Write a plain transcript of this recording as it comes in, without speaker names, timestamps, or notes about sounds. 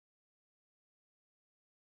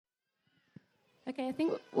Okay, I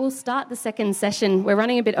think we'll start the second session. We're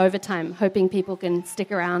running a bit over time, hoping people can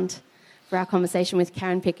stick around for our conversation with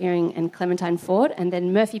Karen Pickering and Clementine Ford, and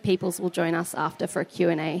then Murphy Peoples will join us after for a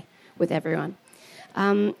Q&A with everyone.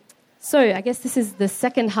 So I guess this is the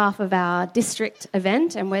second half of our district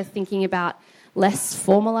event, and we're thinking about less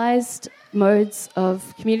formalised modes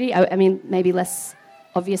of community, I mean maybe less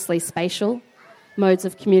obviously spatial modes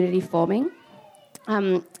of community forming.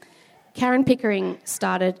 Karen Pickering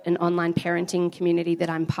started an online parenting community that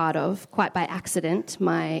I'm part of quite by accident.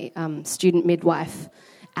 My student midwife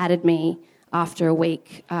added me after a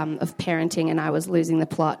week of parenting and I was losing the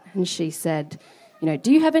plot. And she said,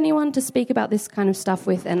 do you have anyone to speak about this kind of stuff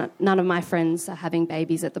with? And none of my friends are having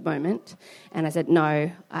babies at the moment. And I said,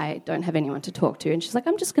 no, I don't have anyone to talk to. And she's like,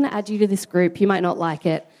 I'm just going to add you to this group. You might not like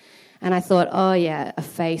it. And I thought, oh yeah, a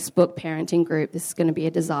Facebook parenting group. This is going to be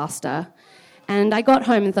a disaster. And I got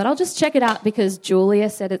home and thought, I'll just check it out because Julia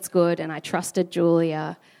said it's good and I trusted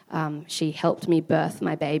Julia. She helped me birth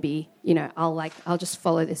my baby. I'll just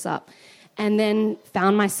follow this up. And then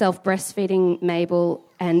found myself breastfeeding Mabel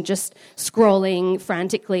and just scrolling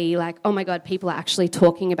frantically like, oh my God, people are actually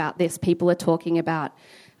talking about this. People are talking about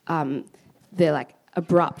the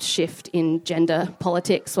abrupt shift in gender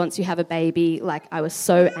politics once you have a baby. Like, I was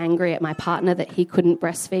so angry at my partner that he couldn't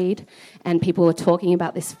breastfeed, and people were talking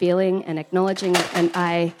about this feeling and acknowledging it, and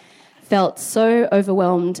I felt so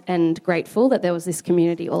overwhelmed and grateful that there was this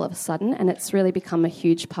community all of a sudden, and it's really become a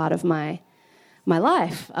huge part of my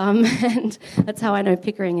life. And that's how I know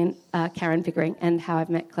Pickering and Karen Pickering, and how I've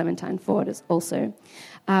met Clementine Ford is also.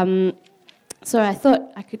 So I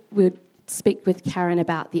thought we'd speak with Karen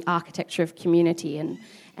about the architecture of community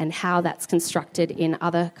and how that's constructed in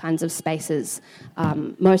other kinds of spaces,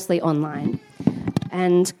 mostly online.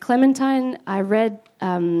 And Clementine, I read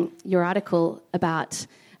your article about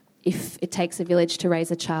if it takes a village to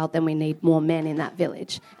raise a child, then we need more men in that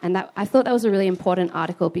village. And I thought that was a really important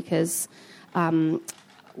article because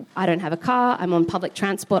I don't have a car, I'm on public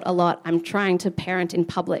transport a lot, I'm trying to parent in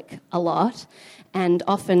public a lot, and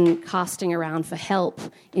often casting around for help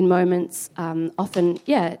in moments,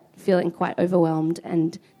 feeling quite overwhelmed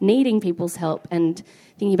and needing people's help and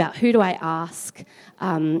thinking about who do I ask,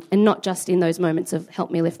 and not just in those moments of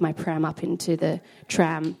help me lift my pram up into the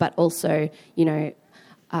tram, but also,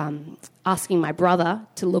 asking my brother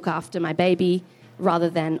to look after my baby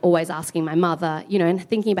rather than always asking my mother, and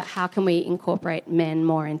thinking about how can we incorporate men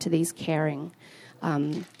more into these caring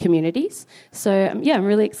communities. So, I'm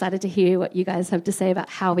really excited to hear what you guys have to say about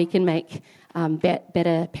how we can make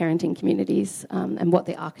better parenting communities and what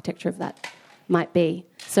the architecture of that might be.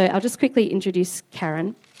 So I'll just quickly introduce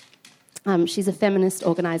Karen. She's a feminist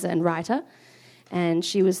organiser and writer, and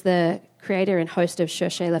she was the creator and host of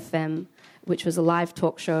Cherchez la Femme, which was a live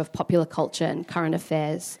talk show of popular culture and current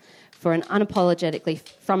affairs from an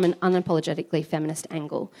unapologetically feminist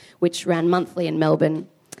angle, which ran monthly in Melbourne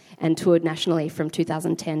and toured nationally from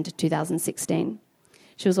 2010 to 2016.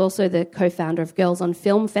 She was also the co-founder of Girls on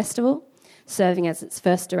Film Festival, serving as its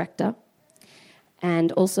first director,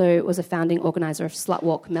 and also was a founding organiser of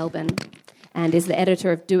Slutwalk Melbourne, and is the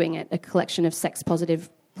editor of Doing It, a collection of sex-positive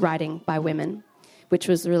writing by women, which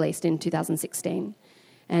was released in 2016.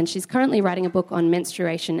 And she's currently writing a book on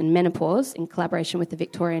menstruation and menopause in collaboration with the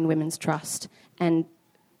Victorian Women's Trust. And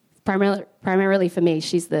primarily for me,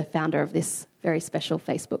 she's the founder of this very special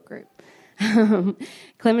Facebook group.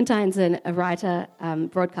 Clementine's a writer,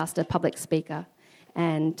 broadcaster, public speaker.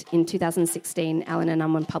 And in 2016, Allen and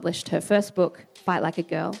Unwin published her first book, Fight Like a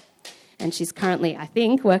Girl. And she's currently, I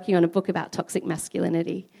think, working on a book about toxic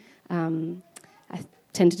masculinity,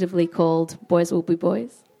 tentatively called Boys Will Be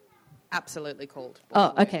Boys. Absolutely called.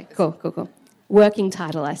 Oh, okay, cool. Working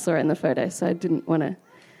title, I saw it in the photo, so I didn't want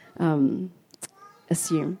to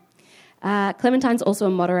assume. Clementine's also a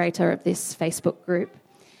moderator of this Facebook group.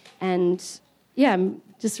 And, I'm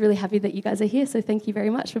just really happy that you guys are here, so thank you very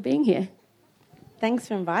much for being here. Thanks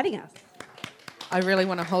for inviting us. I really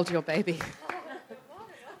want to hold your baby.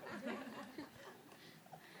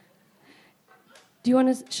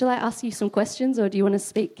 Shall I ask you some questions, or do you want to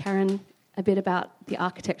speak, Karen, a bit about the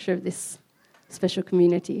architecture of this special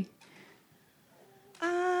community?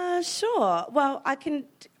 Sure. Well, I can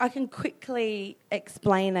quickly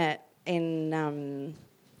explain it in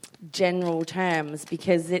general terms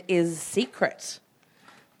because it is secret.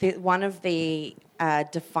 One of the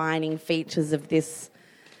defining features of this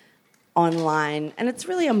online, and it's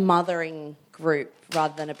really a mothering group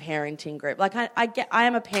rather than a parenting group. Like I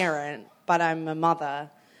am a parent, but I'm a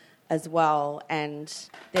mother as well, and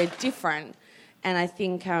they're different. And I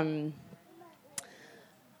think a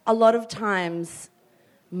lot of times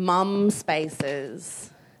mum spaces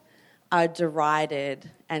are derided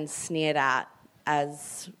and sneered at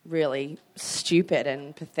as really stupid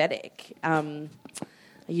and pathetic.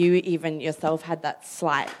 You even yourself had that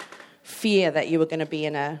slight fear that you were going to be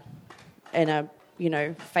in a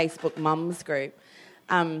Facebook mums group.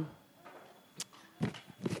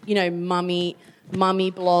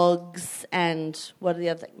 Mummy blogs, and what are the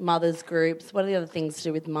other mothers groups? What are the other things to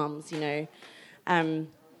do with mums?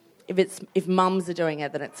 If mums are doing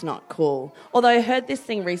it, then it's not cool. Although I heard this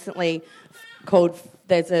thing recently called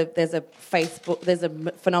there's a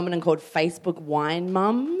phenomenon called Facebook wine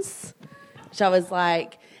mums, which I was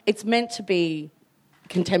like, it's meant to be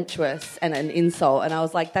contemptuous and an insult, and I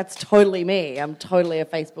was like, that's totally me. I'm totally a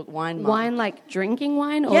Facebook wine mum. Wine like drinking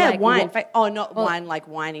wine? Or yeah, like wine. Wine like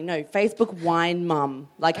whining. No, Facebook wine mum.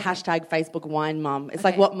 Like hashtag Facebook wine mum. It's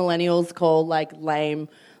like what millennials call like lame,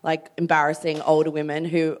 like embarrassing older women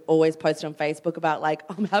who always post on Facebook about like,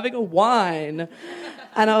 I'm having a wine.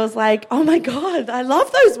 And I was like, oh my God, I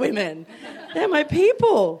love those women. They're my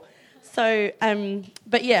people. So,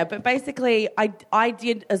 but basically I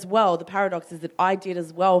did as well, the paradox is that I did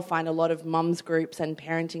as well find a lot of mums groups and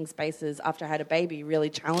parenting spaces after I had a baby really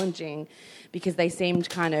challenging, because they seemed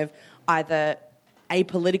kind of either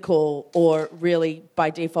apolitical or really by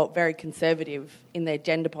default very conservative in their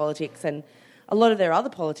gender politics and a lot of their other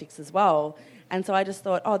politics as well. And so I just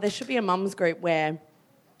thought, there should be a mums group where,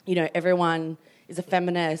 everyone is a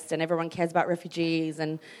feminist and everyone cares about refugees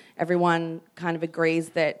and everyone kind of agrees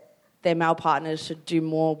that their male partners should do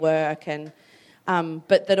more work, and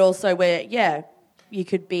but that also where you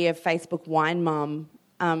could be a Facebook wine mum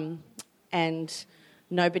and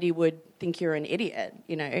nobody would think you're an idiot,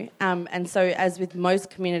 and so as with most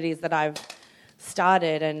communities that I've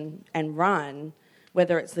started and run,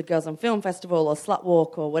 whether it's the Girls on Film Festival or Slut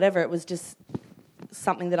Walk or whatever, it was just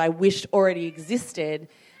something that I wished already existed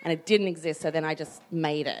and it didn't exist, so then I just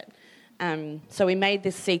made it. So we made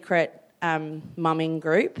this secret mumming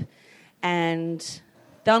group. And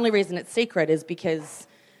the only reason it's secret is because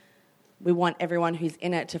we want everyone who's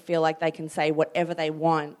in it to feel like they can say whatever they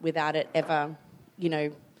want without it ever,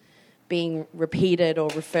 being repeated or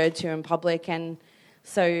referred to in public. And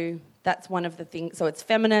so that's one of the things. So it's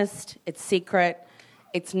feminist, it's secret,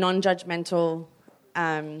 it's non-judgmental.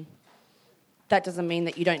 That doesn't mean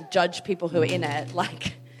that you don't judge people who are in it,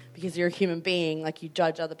 like, because you're a human being, like you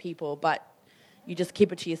judge other people, but you just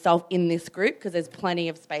keep it to yourself in this group, because there's plenty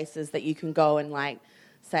of spaces that you can go and like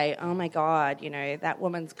say, oh my God, that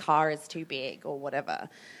woman's car is too big or whatever.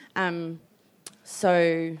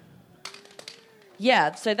 So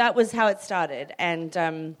that was how it started. And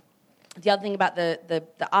the other thing about the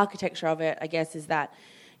architecture of it, I guess, is that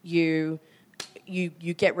you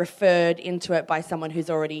get referred into it by someone who's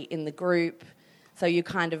already in the group. So you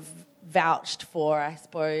kind of vouched for, I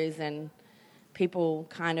suppose, and people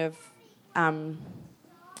kind of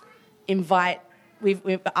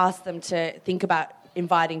we've asked them to think about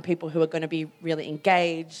inviting people who are going to be really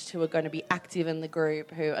engaged, who are going to be active in the group,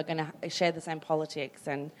 who are going to share the same politics.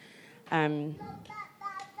 And so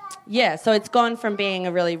it's gone from being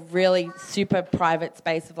a really, really super private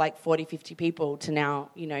space of like 40, 50 people to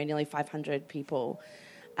now, nearly 500 people,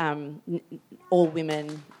 all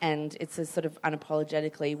women, and it's a sort of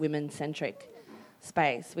unapologetically women-centric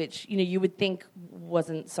space, which you would think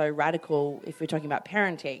wasn't so radical if we're talking about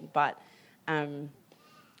parenting, but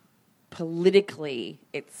politically,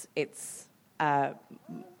 it's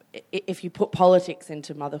if you put politics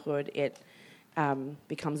into motherhood, it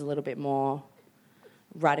becomes a little bit more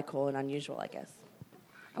radical and unusual, I guess.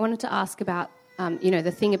 I wanted to ask about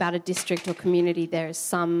the thing about a district or community. There is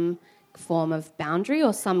some form of boundary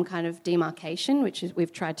or some kind of demarcation, which is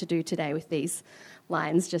we've tried to do today with these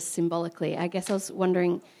lines just symbolically. I guess I was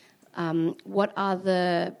wondering, what are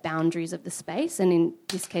the boundaries of the space? And in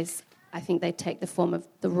this case, I think they take the form of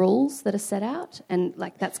the rules that are set out, and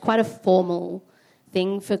like that's quite a formal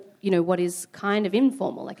thing for what is kind of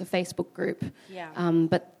informal, like a Facebook group. Yeah.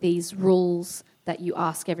 But these rules that you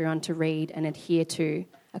ask everyone to read and adhere to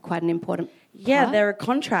are quite an important part. Yeah, they're a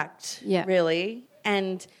contract, really,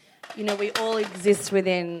 and we all exist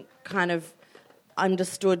within kind of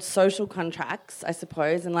understood social contracts, I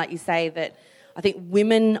suppose, and like you say, that I think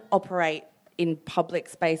women operate in public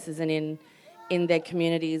spaces and in their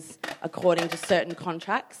communities according to certain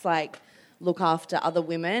contracts, like look after other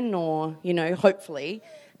women or, hopefully.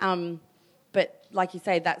 But like you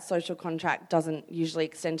say, that social contract doesn't usually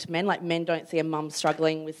extend to men. Like men don't see a mum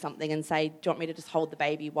struggling with something and say, do you want me to just hold the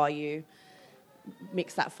baby while you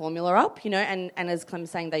mix that formula up, and as Clem's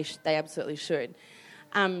saying, they absolutely should.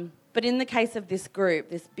 But in the case of this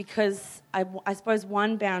group, because I suppose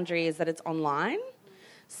one boundary is that it's online.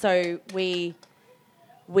 So we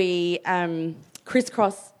we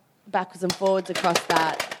crisscross backwards and forwards across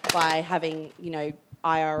that by having,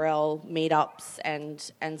 IRL meetups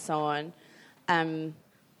and so on.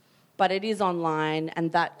 But it is online,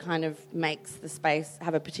 and that kind of makes the space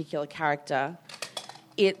have a particular character.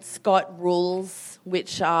 It's got rules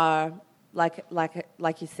which are, like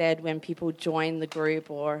you said, when people join the group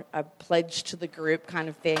or are pledged to the group kind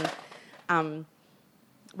of thing,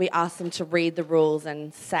 we ask them to read the rules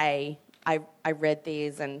and say, I read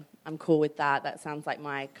these and I'm cool with that. That sounds like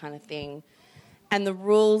my kind of thing. And the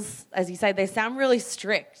rules, as you say, they sound really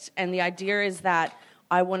strict. And the idea is that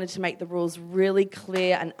I wanted to make the rules really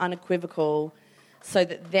clear and unequivocal so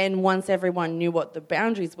that then once everyone knew what the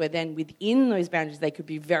boundaries were, then within those boundaries they could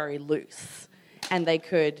be very loose and they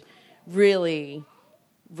could really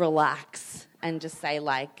relax and just say,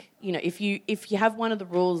 like, if you have one of the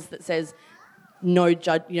rules that says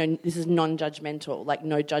this is non-judgmental, like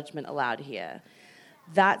no judgment allowed here,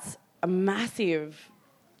 that's a massive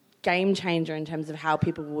game changer in terms of how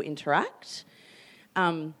people will interact.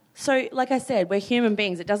 So, like I said, we're human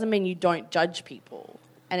beings. It doesn't mean you don't judge people,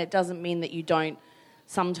 and it doesn't mean that you don't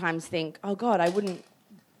sometimes think, "Oh God, I wouldn't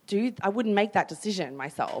make that decision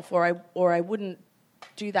myself, or I wouldn't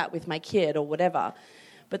do that with my kid, or whatever."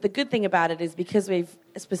 But the good thing about it is because we've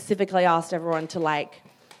specifically asked everyone to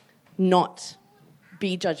not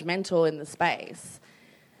be judgmental in the space,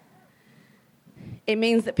 it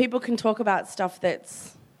means that people can talk about stuff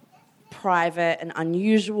that's private and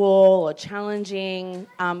unusual or challenging.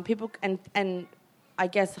 People and I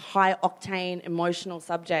guess high octane emotional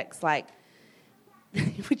subjects like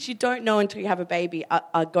which you don't know until you have a baby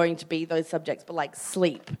are going to be those subjects, but like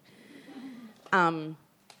sleep,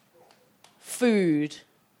 food,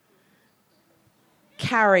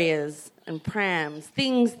 carriers and prams,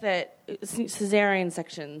 things that cesarean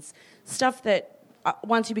sections, stuff that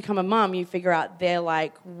once you become a mum, you figure out they're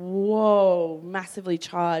like, whoa, massively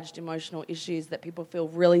charged emotional issues that people feel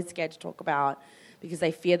really scared to talk about because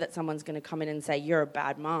they fear that someone's going to come in and say, you're a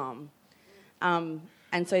bad mum. And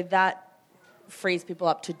so that frees people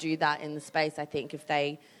up to do that in the space, I think, if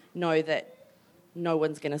they know that no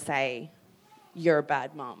one's going to say, you're a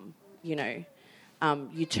bad mum, you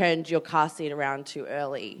turned your car seat around too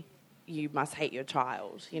early, you must hate your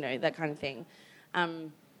child, that kind of thing.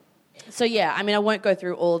 So, yeah, I won't go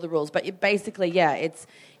through all of the rules, but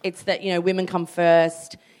it's that, women come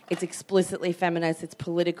first, it's explicitly feminist, it's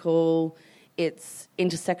political, it's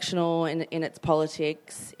intersectional in its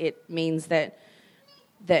politics. It means that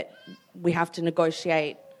we have to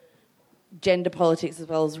negotiate gender politics as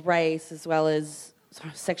well as race, as well as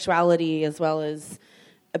sexuality, as well as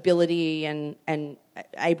ability and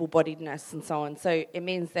able-bodiedness and so on. So it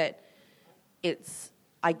means that it's,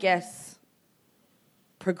 I guess,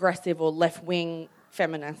 progressive or left-wing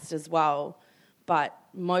feminist as well, but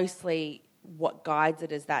mostly what guides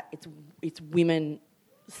it is that it's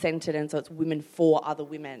women-centred, and so it's women for other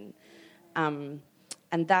women. And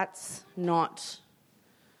that's not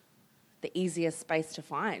the easiest space to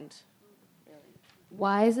find.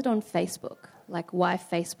 Why is it on Facebook? Like, why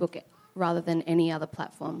Facebook rather than any other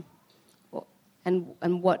platform? And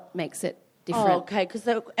what makes it different? Oh, okay, because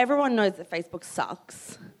everyone knows that Facebook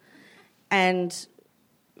sucks, and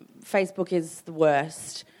Facebook is the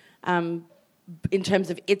worst in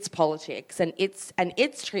terms of its politics and its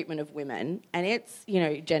treatment of women and its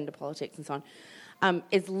gender politics and so on.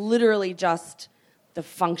 It's literally just the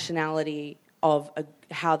functionality of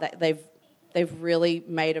how that they've really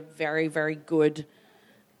made a very, very good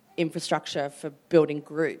infrastructure for building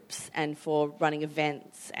groups and for running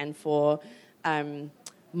events and for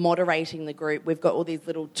moderating the group. We've got all these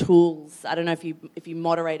little tools. I don't know if you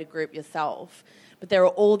moderate a group yourself, but there are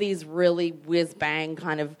all these really whiz-bang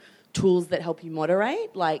kind of tools that help you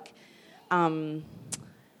moderate. Like,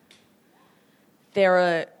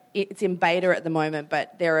 it's in beta at the moment,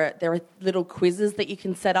 but there are little quizzes that you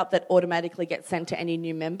can set up that automatically get sent to any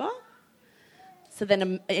new member. So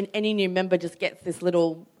then any new member just gets this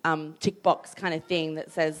little tick box kind of thing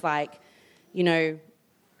that says, like, you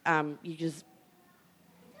just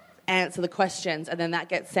answer the questions and then that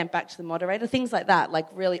gets sent back to the moderator. Things like that, like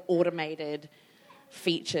really automated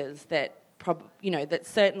features that that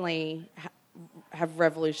certainly have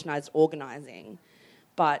revolutionised organising,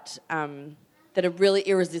 but that are really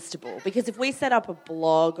irresistible. Because if we set up a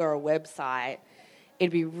blog or a website,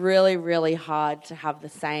 it'd be really, really hard to have the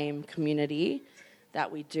same community that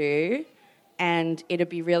we do, and it'd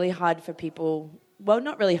be really hard for people, well,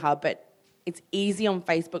 not really hard, but it's easy on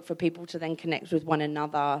Facebook for people to then connect with one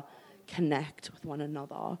another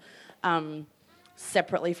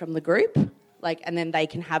separately from the group. Like, and then they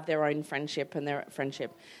can have their own friendship and their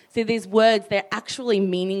friendship. See, these words, they're actually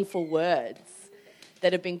meaningful words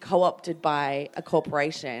that have been co-opted by a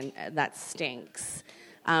corporation, and that stinks.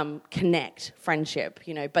 Connect, friendship,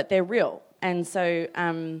 but they're real. And so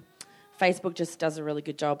Facebook just does a really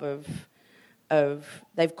good job of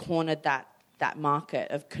they've cornered that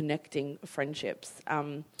market of connecting friendships,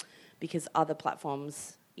 because other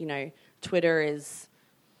platforms, Twitter is,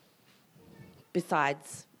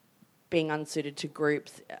 besides being unsuited to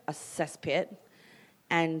groups, a cesspit,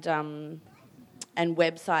 and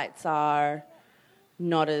websites are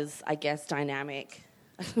not as, I guess, dynamic.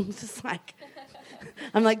 I'm just like,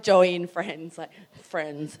 I'm like Joey in Friends, like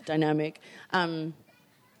Friends, dynamic. So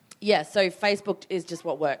Facebook is just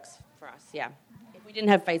what works for us, yeah. If we didn't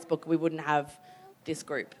have Facebook, we wouldn't have this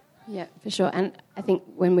group. Yeah, for sure. And I think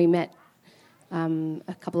when we met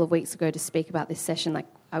a couple of weeks ago to speak about this session, like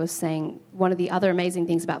I was saying, one of the other amazing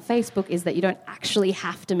things about Facebook is that you don't actually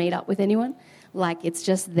have to meet up with anyone. Like, it's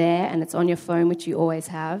just there and it's on your phone, which you always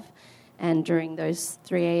have. And during those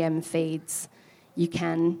 3 a.m. feeds, you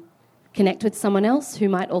can connect with someone else who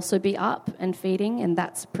might also be up and feeding, and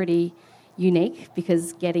that's pretty unique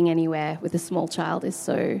because getting anywhere with a small child is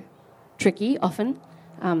so tricky often.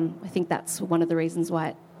 I think that's one of the reasons why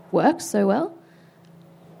it works so well.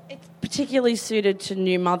 It's particularly suited to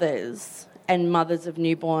new mothers and mothers of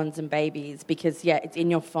newborns and babies because, it's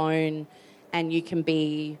in your phone and you can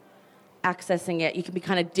be accessing it. You can be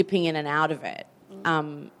kind of dipping in and out of it,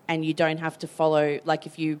 and you don't have to follow. Like,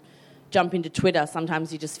 if you jump into Twitter,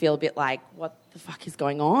 sometimes you just feel a bit like, what the fuck is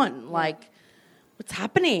going on? Like, what's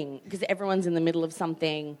happening? Because everyone's in the middle of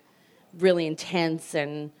something really intense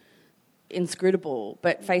and inscrutable.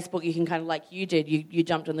 But Facebook, you can kind of, like you did, you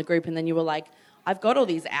jumped on the group and then you were like, I've got all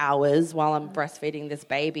these hours while I'm breastfeeding this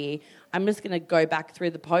baby. I'm just going to go back through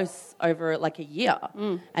the posts over like a year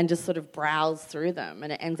and just sort of browse through them.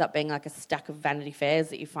 And it ends up being like a stack of Vanity Fairs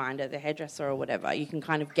that you find at the hairdresser or whatever. You can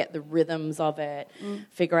kind of get the rhythms of it,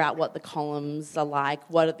 figure out what the columns are like.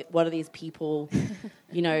 What are these people?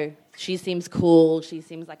 She seems cool. She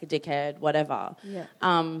seems like a dickhead, whatever. Yeah.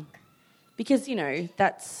 Because,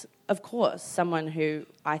 that's, of course, someone who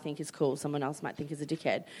I think is cool, someone else might think is a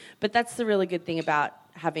dickhead. But that's the really good thing about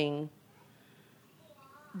having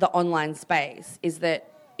the online space, is that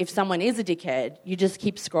if someone is a dickhead, you just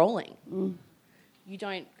keep scrolling. You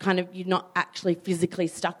don't you're not actually physically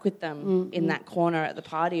stuck with them in that corner at the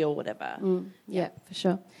party or whatever. Yeah, for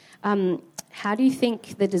sure. How do you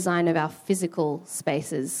think the design of our physical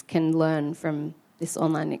spaces can learn from this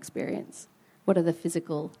online experience? What are the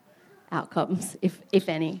physical outcomes, if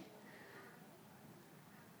any?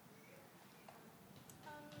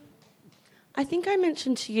 I think I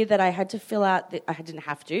mentioned to you that I had to fill out... I didn't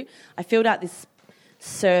have to. I filled out this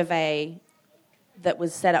survey that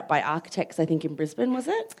was set up by architects, I think, in Brisbane, was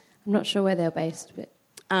it? I'm not sure where they're based, but...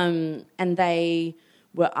 And they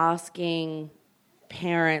were asking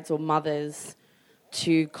parents or mothers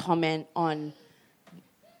to comment on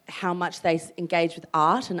how much they engaged with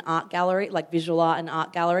art and art gallery, like visual art and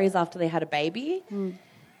art galleries after they had a baby.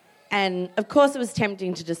 And, of course, it was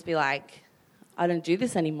tempting to just be like, I don't do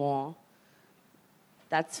this anymore.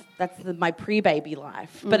 That's my pre-baby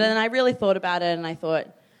life. But then I really thought about it and I thought,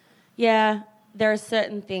 yeah, there are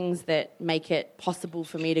certain things that make it possible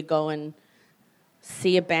for me to go and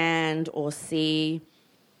see a band or see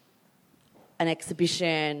an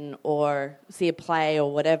exhibition or see a play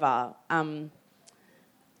or whatever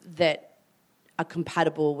that are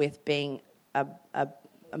compatible with being a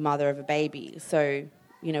mother of a baby. So,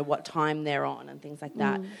 what time they're on and things like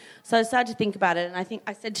that. So I started to think about it, and I think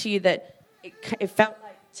I said to you that it felt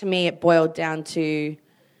like, to me, it boiled down to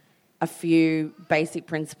a few basic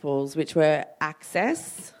principles, which were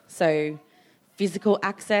access, so physical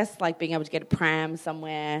access, like being able to get a pram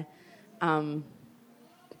somewhere, and,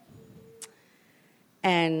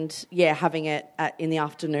 having it in the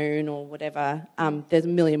afternoon or whatever. There's a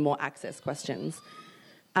million more access questions.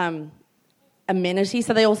 Amenity,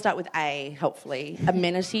 so they all start with A, helpfully.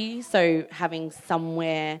 Amenity, so having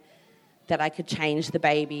somewhere that I could change the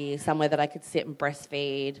baby, somewhere that I could sit and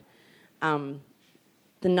breastfeed. The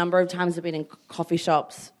number of times I've been in coffee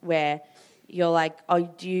shops where you're like, oh,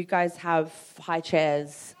 do you guys have high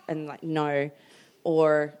chairs? And like, no.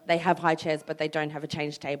 Or they have high chairs but they don't have a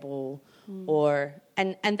change table. Or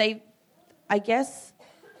and they, I guess,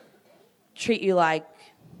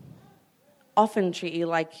 often treat you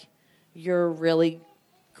like you're a really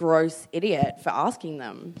gross idiot for asking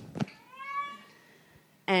them.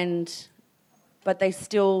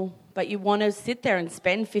 But you want to sit there and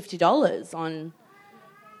spend $50 on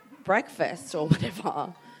breakfast or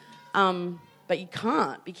whatever. But you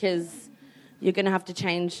can't, because you're going to have to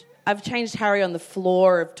change. I've changed Harry on the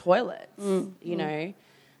floor of toilets, you know,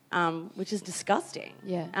 which is disgusting.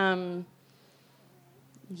 Yeah.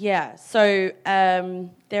 Yeah. So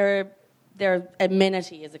there are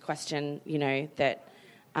amenity is a question, you know, that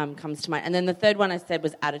comes to mind. And then the third one I said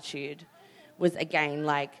was attitude. Was again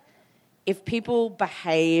like, if people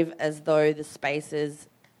behave as though the spaces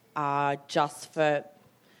are just for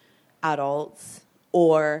adults,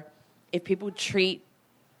 or if people treat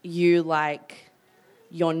you like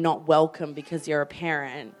you're not welcome because you're a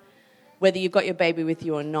parent, whether you've got your baby with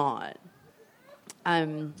you or not,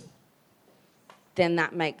 then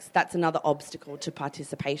that's another obstacle to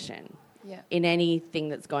participation in anything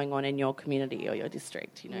that's going on in your community or your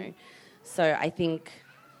district, you know. So I think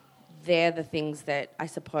they're the things that I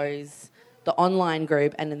suppose the online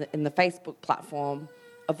group and in the Facebook platform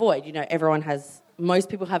avoid. You know, most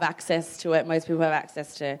people have access to it. Most people have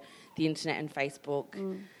access to the internet and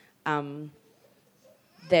Facebook.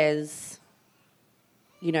 There's,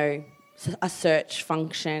 you know, a search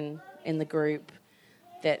function in the group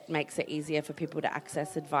that makes it easier for people to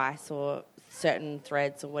access advice or certain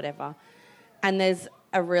threads or whatever. And there's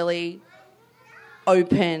a really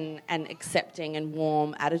open and accepting and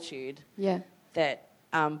warm attitude. Yeah. That,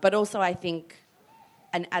 but also I think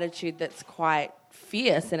an attitude that's quite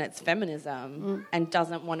fierce in its feminism and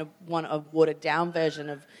doesn't want a watered down version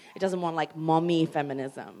of. It doesn't want like mommy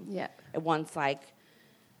feminism. Yeah. It wants like,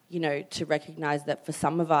 you know, to recognise that for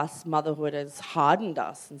some of us, motherhood has hardened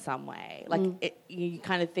us in some way. Like you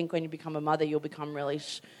kind of think when you become a mother, you'll become really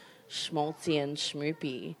schmaltzy and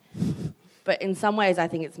schmoopy. But in some ways, I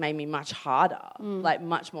think it's made me much harder, like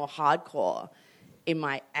much more hardcore in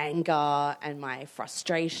my anger and my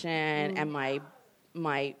frustration and my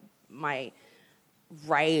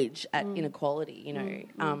rage at inequality, you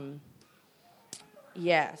know.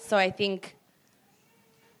 Yeah, so I think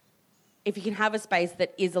if you can have a space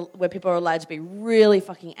that is where people are allowed to be really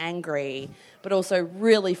fucking angry, but also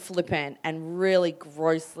really flippant and really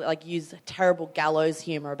grossly, like use terrible gallows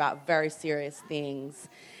humour about very serious things,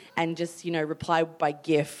 and just, you know, reply by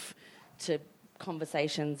GIF to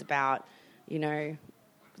conversations about, you know,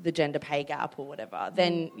 the gender pay gap or whatever,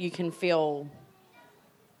 then you can feel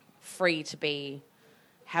free to be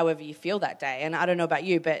however you feel that day. And I don't know about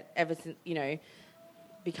you, but ever since, you know,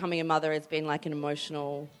 becoming a mother has been like an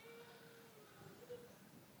emotional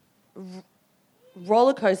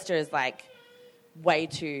roller coaster is like way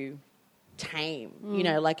too tame, you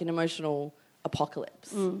know, like an emotional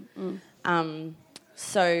apocalypse.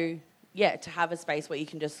 So, yeah, to have a space where you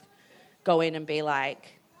can just go in and be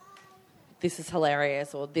like, this is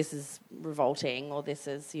hilarious, or this is revolting, or this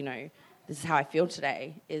is, you know, this is how I feel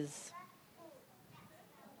today, is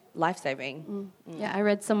life-saving. Yeah, I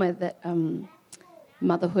read somewhere that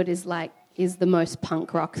motherhood is the most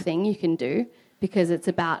punk rock thing you can do, because it's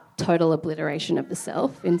about total obliteration of the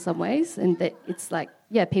self in some ways, and that it's like,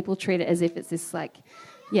 yeah, people treat it as if it's this like,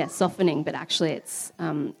 yeah, softening, but actually it's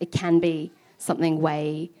it can be something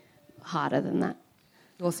way harder than that.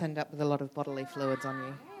 You'll end up with a lot of bodily fluids on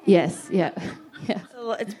you. Yes, yeah. Yeah.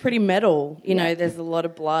 So it's pretty metal, you know, there's a lot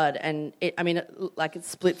of blood, and it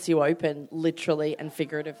splits you open literally and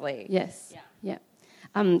figuratively. Yes, yeah.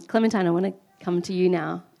 Clementine, I want to come to you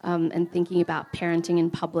now and thinking about parenting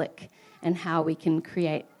in public and how we can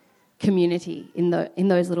create community in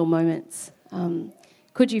those little moments.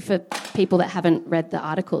 Could you, for people that haven't read the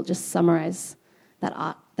article, just summarise that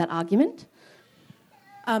argument?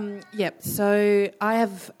 So I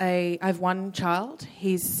have one child.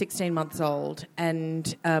 He's 16 months old,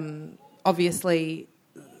 and obviously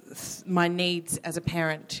my needs as a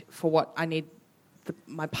parent for what I need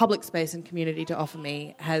my public space and community to offer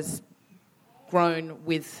me has grown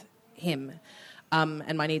with him,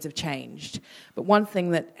 and my needs have changed. But one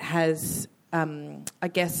thing that has, I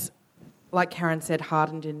guess, like Karen said,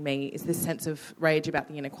 hardened in me is this sense of rage about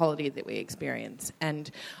the inequality that we experience. And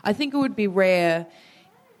I think it would be rare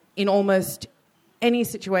in almost any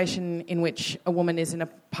situation in which a woman is in a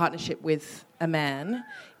partnership with a man,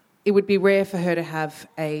 it would be rare for her to have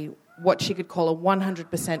what she could call a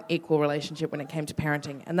 100% equal relationship when it came to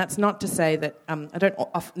parenting. And that's not to say that, I don't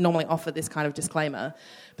normally offer this kind of disclaimer,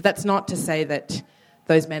 but that's not to say that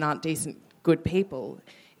those men aren't decent, good people.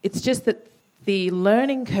 It's just that the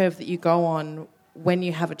learning curve that you go on when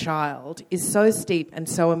you have a child is so steep and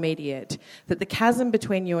so immediate that the chasm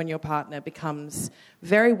between you and your partner becomes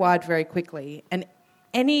very wide very quickly, and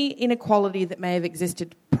any inequality that may have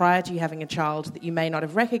existed prior to you having a child that you may not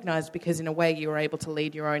have recognised because in a way you were able to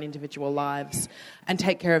lead your own individual lives and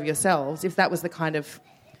take care of yourselves, if that was the kind of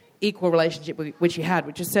equal relationship which you had,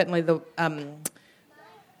 which is certainly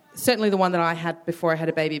certainly the one that I had before I had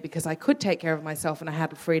a baby, because I could take care of myself and I had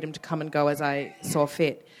the freedom to come and go as I saw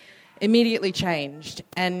fit, immediately changed.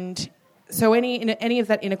 And so any of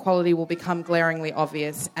that inequality will become glaringly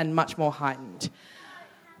obvious and much more heightened.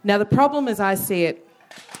 Now, the problem as I see it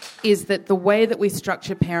is that the way that we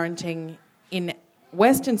structure parenting in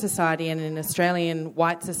Western society and in Australian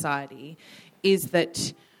white society is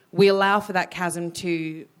that we allow for that chasm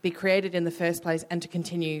to be created in the first place and to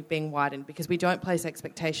continue being widened, because we don't place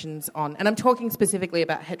expectations on, and I'm talking specifically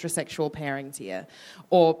about heterosexual pairings here,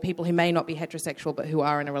 or people who may not be heterosexual but who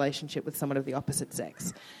are in a relationship with someone of the opposite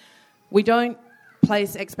sex. We don't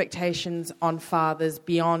place expectations on fathers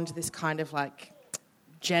beyond this kind of like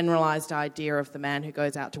generalised idea of the man who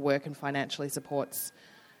goes out to work and financially supports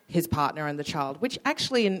his partner and the child, which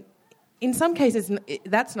actually in some cases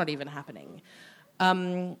that's not even happening.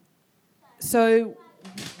 So,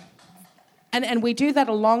 and we do that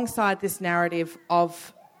alongside this narrative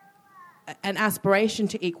of an aspiration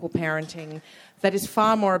to equal parenting that is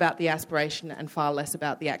far more about the aspiration and far less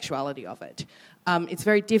about the actuality of it. It's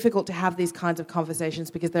very difficult to have these kinds of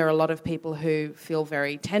conversations because there are a lot of people who feel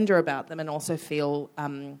very tender about them and also feel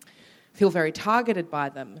very targeted by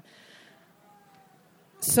them.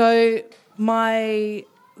 So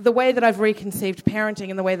the way that I've reconceived parenting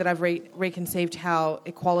and the way that I've reconceived how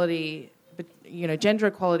equality, gender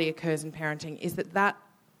equality occurs in parenting is that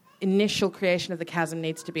initial creation of the chasm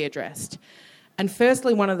needs to be addressed. And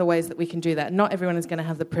firstly, one of the ways that we can do that, not everyone is going to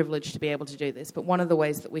have the privilege to be able to do this, but one of the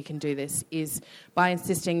ways that we can do this is by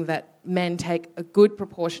insisting that men take a good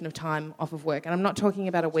proportion of time off of work. And I'm not talking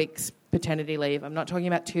about a week's paternity leave. I'm not talking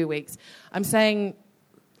about 2 weeks. I'm saying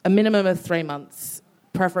a minimum of 3 months,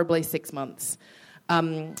 preferably 6 months.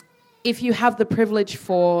 If you have the privilege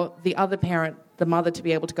for the other parent, the mother, to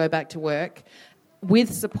be able to go back to work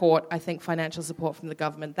with support, I think financial support from the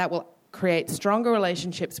government, that will create stronger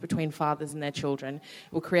relationships between fathers and their children.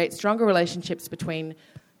 It will create stronger relationships between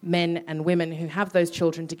men and women who have those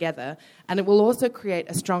children together. And it will also create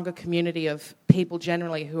a stronger community of people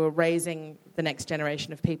generally who are raising the next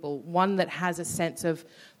generation of people, one that has a sense of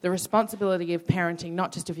the responsibility of parenting,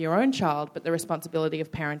 not just of your own child, but the responsibility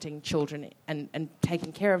of parenting children and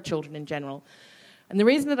taking care of children in general. And the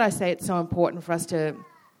reason that I say it's so important for us to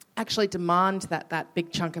actually demand that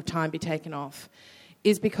big chunk of time be taken off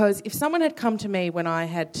is because if someone had come to me when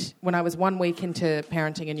I was 1 week into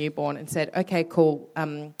parenting a newborn and said, okay, cool,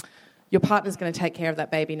 your partner's going to take care of that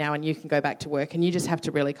baby now and you can go back to work and you just have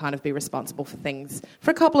to really kind of be responsible for things for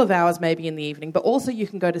a couple of hours maybe in the evening, but also you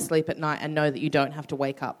can go to sleep at night and know that you don't have to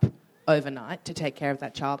wake up overnight to take care of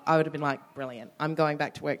that child, I would have been like, brilliant, I'm going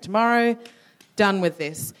back to work tomorrow, done with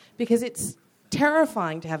this. Because it's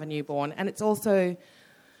terrifying to have a newborn, and it's also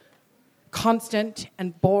constant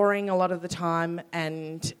and boring a lot of the time,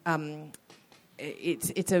 and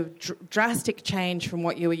it's a drastic change from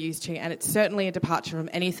what you were used to, and it's certainly a departure from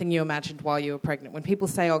anything you imagined while you were pregnant. When people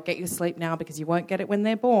say, get your sleep now because you won't get it when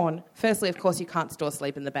they're born, firstly, of course, you can't store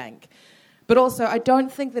sleep in the bank. But also, I don't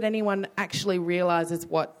think that anyone actually realises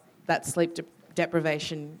what that sleep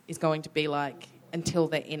deprivation is going to be like until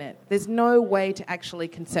they're in it. There's no way to actually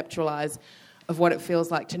conceptualise of what it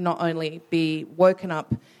feels like to not only be woken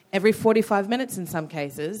up every 45 minutes in some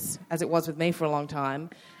cases, as it was with me for a long time,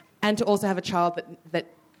 and to also have a child that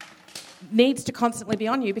needs to constantly be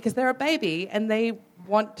on you because they're a baby and they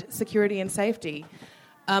want security and safety.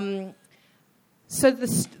 So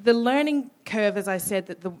the learning curve, as I said,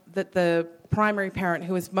 that the primary parent,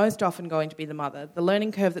 who is most often going to be the mother, the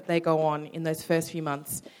learning curve that they go on in those first few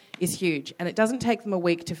months is huge. And it doesn't take them a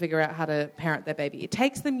week to figure out how to parent their baby. It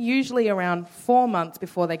takes them usually around 4 months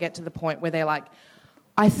before they get to the point where they're like,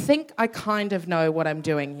 I think I kind of know what I'm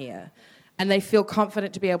doing here. And they feel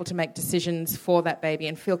confident to be able to make decisions for that baby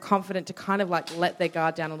and feel confident to kind of like let their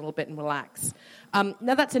guard down a little bit and relax.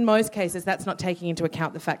 Now that's in most cases, that's not taking into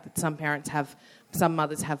account the fact that some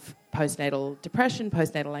mothers have postnatal depression,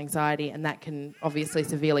 postnatal anxiety, and that can obviously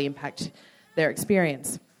severely impact their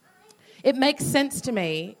experience. It makes sense to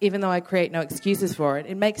me, even though I create no excuses for it,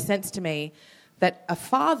 it makes sense to me that a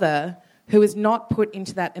father who is not put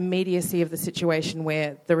into that immediacy of the situation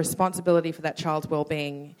where the responsibility for that child's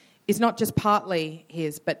well-being is not just partly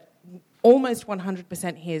his, but almost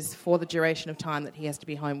 100% his for the duration of time that he has to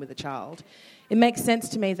be home with the child. It makes sense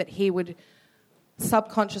to me that he would,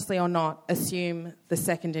 subconsciously or not, assume the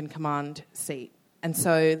second-in-command seat. And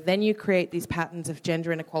so then you create these patterns of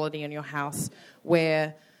gender inequality in your house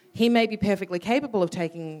where he may be perfectly capable of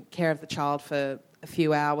taking care of the child for a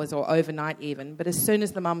few hours or overnight even, but as soon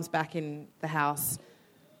as the mum's back in the house,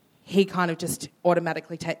 he kind of just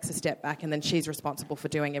automatically takes a step back and then she's responsible for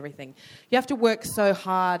doing everything. You have to work so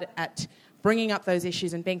hard at bringing up those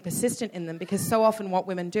issues and being persistent in them, because so often what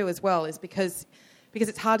women do as well is because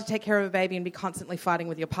it's hard to take care of a baby and be constantly fighting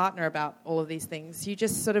with your partner about all of these things. You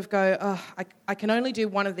just sort of go, I can only do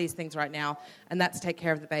one of these things right now, and that's take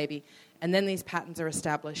care of the baby. And then these patterns are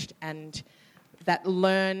established, and that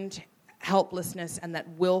learned helplessness and that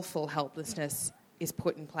willful helplessness is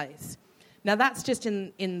put in place. Now, that's just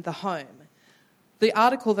in the home. The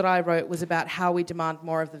article that I wrote was about how we demand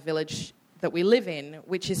more of the village that we live in,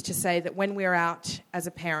 which is to say that when we're out as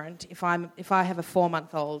a parent, if I have a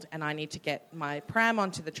 4-month-old and I need to get my pram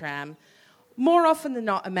onto the tram, more often than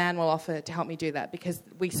not, a man will offer to help me do that, because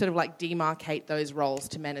we sort of like demarcate those roles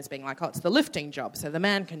to men as being like, oh, it's the lifting job, so the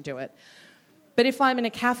man can do it. But if I'm in a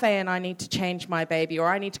cafe and I need to change my baby, or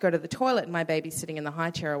I need to go to the toilet and my baby's sitting in the high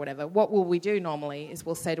chair or whatever, what will we do normally is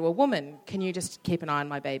we'll say to a woman, can you just keep an eye on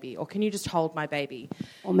my baby? Or can you just hold my baby?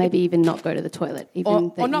 Or maybe even not go to the toilet.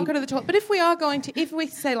 Or not go to the toilet. But if we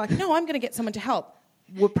say like, no, I'm going to get someone to help,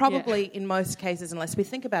 we'll probably, in most cases, unless we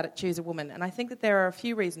think about it, choose a woman. And I think that there are a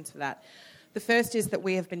few reasons for that. The first is that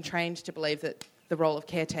we have been trained to believe that the role of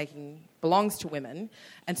caretaking belongs to women,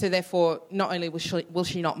 and so therefore not only will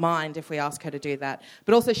she not mind if we ask her to do that,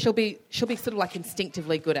 but also she'll be sort of like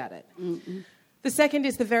instinctively good at it. Mm-hmm. The second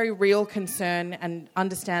is the very real concern and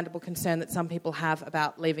understandable concern that some people have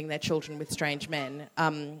about leaving their children with strange men.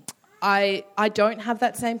 I don't have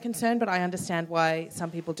that same concern, but I understand why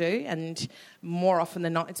some people do, and more often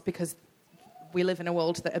than not it's because we live in a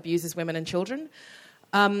world that abuses women and children.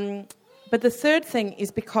 But the third thing is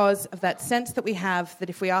because of that sense that we have that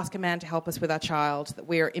if we ask a man to help us with our child, that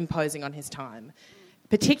we are imposing on his time,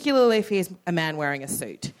 particularly if he is a man wearing a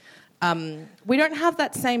suit. We don't have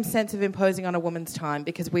that same sense of imposing on a woman's time,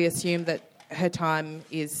 because we assume that her time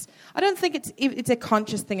is... I don't think it's a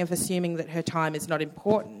conscious thing of assuming that her time is not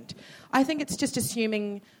important. I think it's just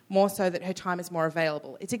assuming more so that her time is more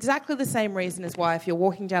available. It's exactly the same reason as why if you're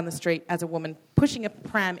walking down the street as a woman, pushing a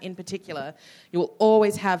pram in particular, you will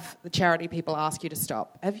always have the charity people ask you to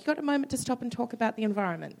stop. Have you got a moment to stop and talk about the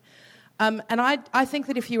environment? And I think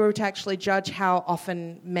that if you were to actually judge how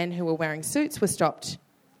often men who were wearing suits were stopped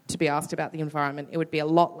to be asked about the environment, it would be a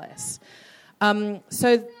lot less.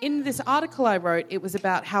 So in this article I wrote, it was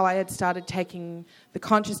about how I had started taking the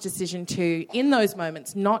conscious decision to, in those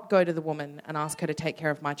moments, not go to the woman and ask her to take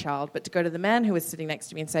care of my child, but to go to the man who was sitting next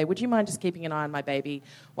to me and say, would you mind just keeping an eye on my baby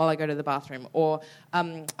while I go to the bathroom? Or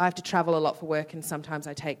I have to travel a lot for work, and sometimes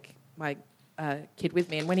I take my kid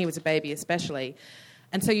with me, and when he was a baby especially.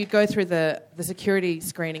 And so you'd go through the security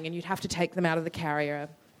screening and you'd have to take them out of the carrier,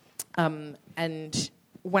 and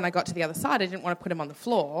when I got to the other side, I didn't want to put him on the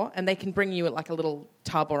floor, and they can bring you like a little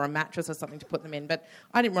tub or a mattress or something to put them in, but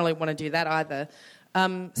I didn't really want to do that either.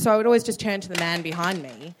 So I would always just turn to the man behind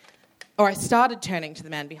me, or I started turning to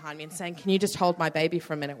the man behind me and saying, can you just hold my baby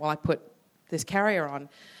for a minute while I put this carrier on?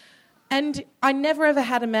 And I never ever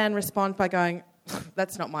had a man respond by going,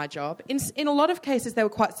 that's not my job. In a lot of cases, they were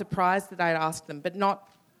quite surprised that I'd asked them, but not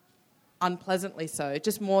unpleasantly so,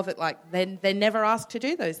 just more that like they're never asked to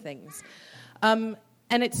do those things.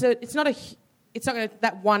 And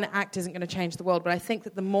that one act isn't going to change the world, but I think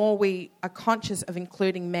that the more we are conscious of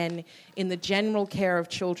including men in the general care of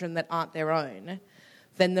children that aren't their own,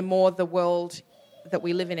 then the more the world that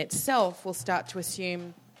we live in itself will start to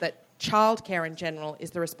assume that childcare in general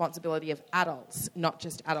is the responsibility of adults, not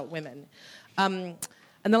just adult women. And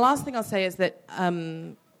the last thing I'll say is that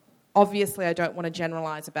obviously I don't want to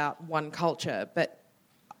generalise about one culture, but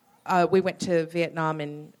we went to Vietnam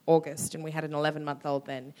in August, and we had an 11-month-old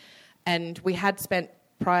then. And we had spent,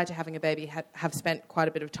 prior to having a baby, have spent quite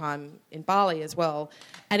a bit of time in Bali as well.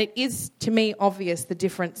 And it is, to me, obvious the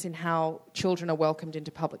difference in how children are welcomed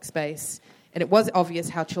into public space. And it was obvious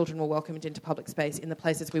how children were welcomed into public space in the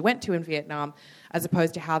places we went to in Vietnam, as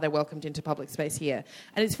opposed to how they're welcomed into public space here.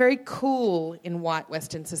 And it's very cool in white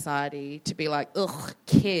Western society to be like, ugh,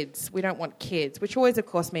 kids, we don't want kids, which always, of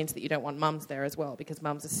course, means that you don't want mums there as well, because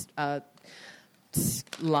mums are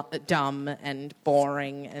dumb and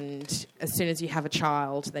boring, and as soon as you have a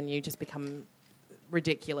child, then you just become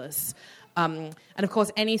ridiculous. And, of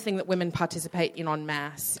course, anything that women participate in en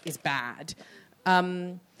masse is bad.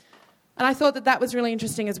 And I thought that was really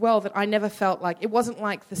interesting as well, that I never felt like... It wasn't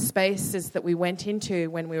like the spaces that we went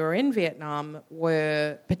into when we were in Vietnam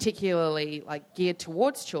were particularly like geared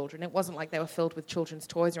towards children. It wasn't like they were filled with children's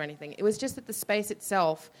toys or anything. It was just that the space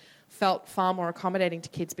itself felt far more accommodating to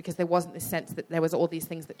kids, because there wasn't this sense that there was all these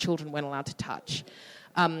things that children weren't allowed to touch.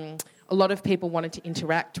 A lot of people wanted to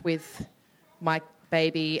interact with my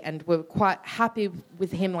baby and were quite happy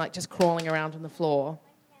with him like just crawling around on the floor.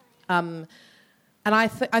 And I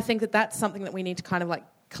think that that's something that we need to kind of like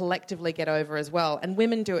collectively get over as well. And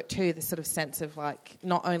women do it too, this sort of sense of like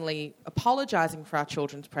not only apologising for our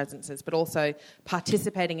children's presences, but also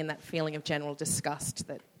participating in that feeling of general disgust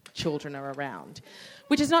that children are around.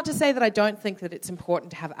 Which is not to say that I don't think that it's important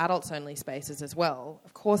to have adults-only spaces as well.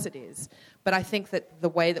 Of course it is. But I think that the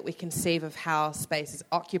way that we conceive of how space is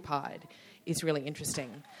occupied is really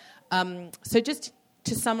interesting. So just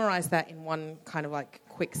to summarise that in one kind of like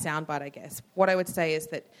quick soundbite, I guess, what I would say is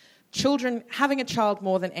that having a child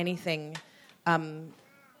more than anything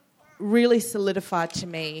really solidified to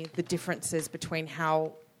me the differences between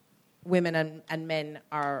how women and men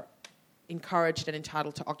are encouraged and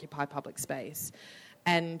entitled to occupy public space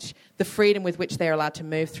and the freedom with which they're allowed to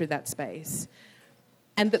move through that space.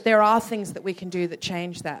 And that there are things that we can do that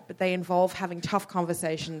change that, but they involve having tough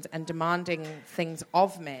conversations and demanding things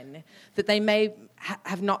of men that they may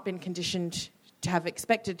have not been conditioned to have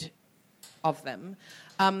expected of them.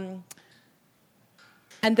 And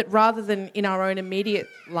that rather than in our own immediate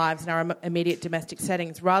lives, in our immediate domestic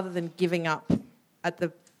settings, rather than giving up at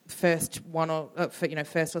the first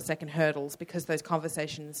or second hurdles, because those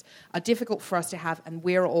conversations are difficult for us to have, and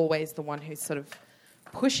we're always the one who's sort of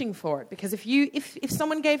pushing for it. Because if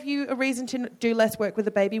someone gave you a reason to do less work with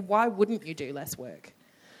a baby, why wouldn't you do less work?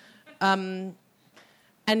 And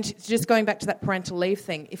just going back to that parental leave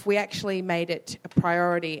thing, if we actually made it a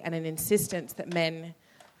priority and an insistence that men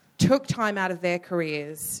took time out of their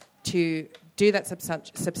careers to do that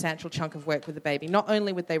substantial chunk of work with the baby, not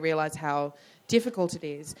only would they realise how difficult it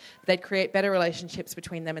is, but they'd create better relationships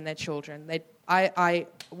between them and their children. I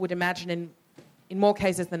would imagine in more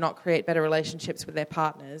cases than not create better relationships with their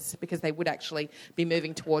partners, because they would actually be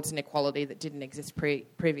moving towards an equality that didn't exist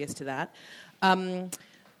previous to that.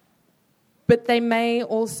 But they may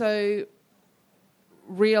also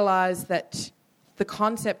realise that the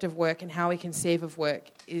concept of work and how we conceive of work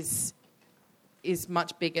is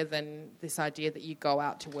much bigger than this idea that you go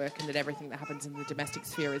out to work and that everything that happens in the domestic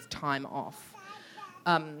sphere is time off.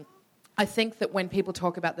 I think that when people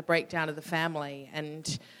talk about the breakdown of the family,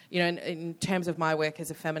 and in terms of my work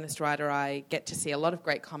as a feminist writer, I get to see a lot of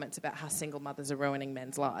great comments about how single mothers are ruining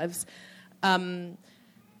men's lives. And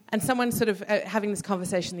someone sort of having this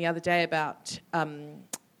conversation the other day about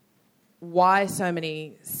why so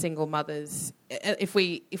many single mothers, if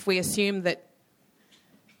we assume that,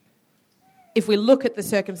 if we look at the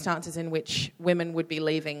circumstances in which women would be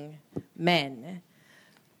leaving men,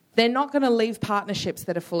 they're not going to leave partnerships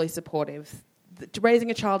that are fully supportive.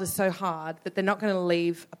 Raising a child is so hard that they're not going to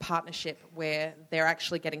leave a partnership where they're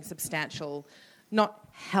actually getting substantial, not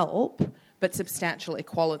help, but substantial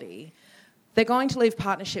equality. They're going to leave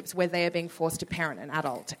partnerships where they are being forced to parent an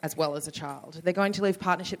adult as well as a child. They're going to leave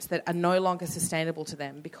partnerships that are no longer sustainable to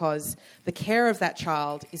them because the care of that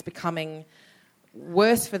child is becoming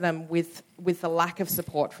worse for them with the lack of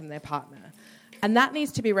support from their partner. And that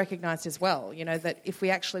needs to be recognised as well, that if we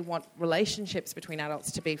actually want relationships between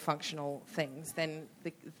adults to be functional things, then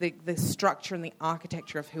the structure and the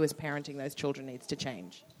architecture of who is parenting those children needs to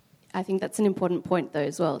change. I think that's an important point, though,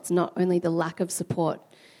 as well. It's not only the lack of support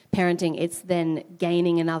parenting, it's then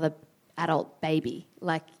gaining another adult baby,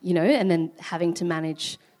 and then having to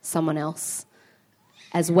manage someone else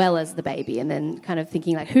as well as the baby, and then kind of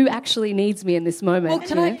thinking, who actually needs me in this moment?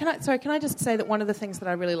 Well, can I just say that one of the things that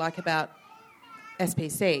I really like about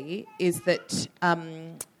SPC is that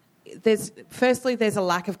there's a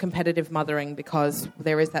lack of competitive mothering because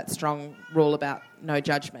there is that strong rule about no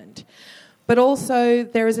judgment. But also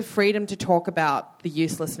there is a freedom to talk about the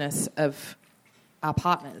uselessness of our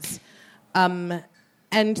partners. And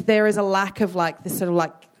there is a lack of this sort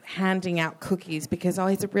of handing out cookies because,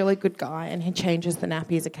 he's a really good guy and he changes the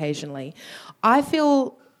nappies occasionally. I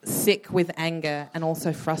feel sick with anger and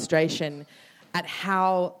also frustration at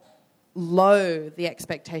how low the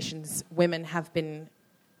expectations women have been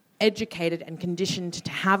educated and conditioned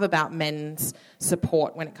to have about men's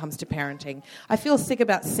support when it comes to parenting. I feel sick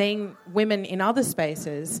about seeing women in other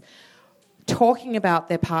spaces talking about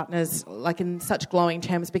their partners in such glowing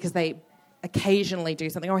terms because they occasionally do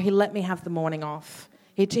something, or he let me have the morning off.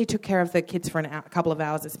 He took care of the kids for a couple of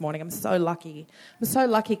hours this morning. I'm so lucky. I'm so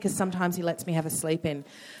lucky because sometimes he lets me have a sleep in.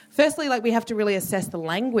 Firstly, we have to really assess the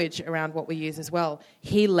language around what we use as well.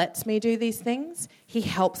 He lets me do these things. He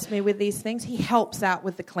helps me with these things. He helps out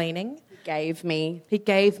with the cleaning. He gave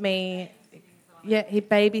me. Yeah, he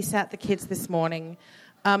babysat the kids this morning.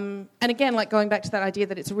 And again, going back to that idea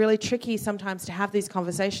that it's really tricky sometimes to have these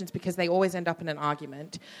conversations because they always end up in an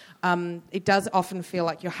argument. It does often feel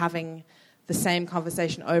like you're having the same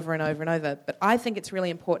conversation over and over and over. But I think it's really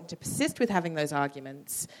important to persist with having those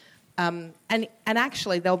arguments. And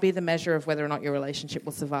actually, they'll be the measure of whether or not your relationship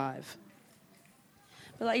will survive.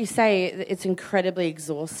 But like you say, it's incredibly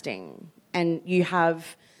exhausting. And you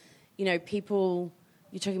have, people,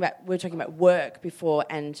 we're talking about work before,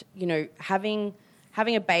 and, having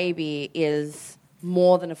a baby is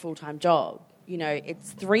more than a full-time job.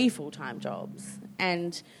 It's 3 full-time jobs.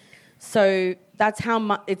 And so that's how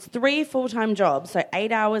much, it's 3 full-time jobs, so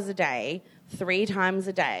 8 hours a day, 3 times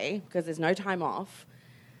a day, because there's no time off.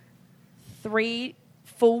 3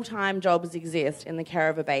 full-time jobs exist in the care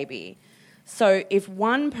of a baby. So if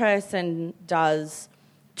one person does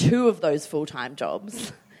 2 of those full-time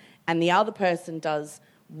jobs and the other person does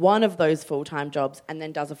 1 of those full-time jobs and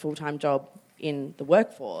then does a full-time job in the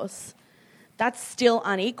workforce, that's still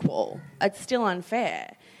unequal. It's still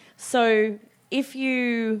unfair. So if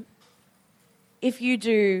you're a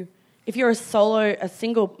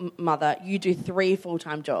single mother, you do 3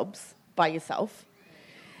 full-time jobs by yourself,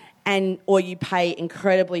 or you pay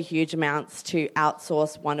incredibly huge amounts to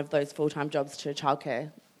outsource one of those full-time jobs to a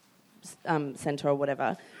childcare centre or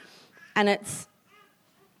whatever, and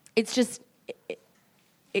it just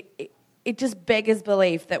beggars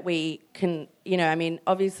belief that we can,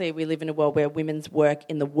 obviously we live in a world where women's work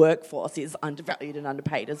in the workforce is undervalued and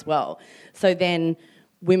underpaid as well. So then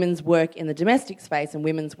women's work in the domestic space and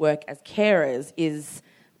women's work as carers is,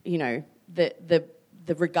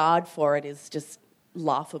 the regard for it is just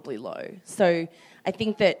laughably low. So I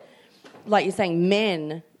think that, like you're saying,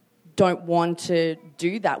 men don't want to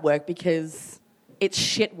do that work because it's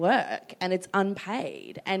shit work and it's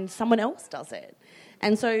unpaid and someone else does it.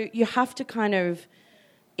 And so you have to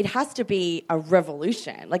it has to be a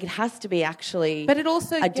revolution. Like, it has to be actually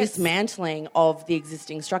dismantling of the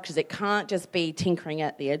existing structures. It can't just be tinkering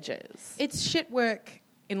at the edges. It's shit work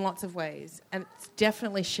in lots of ways, and it's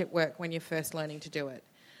definitely shit work when you're first learning to do it.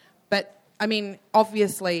 But,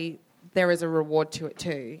 obviously there is a reward to it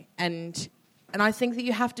too. And I think that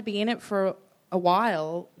you have to be in it for a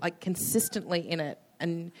while, like consistently in it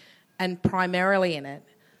and primarily in it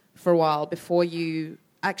for a while before you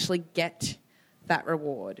actually get that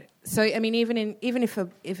reward. So even if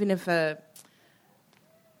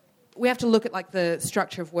we have to look at like the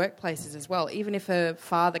structure of workplaces as well. Even if a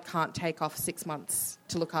father can't take off 6 months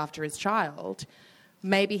to look after his child,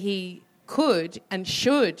 maybe he could and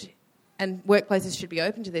should, and workplaces should be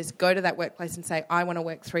open to this, go to that workplace and say, I want to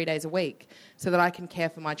work 3 days a week so that I can care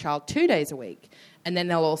for my child 2 days a week. And then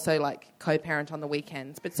they'll also like co-parent on the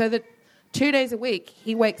weekends. But so that 2 days a week,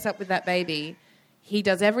 he wakes up with that baby, he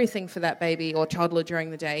does everything for that baby or toddler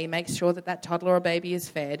during the day, he makes sure that toddler or baby is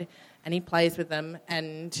fed, and he plays with them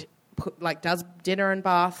and does dinner and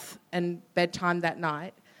bath and bedtime that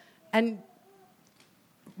night, and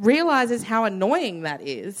realises how annoying that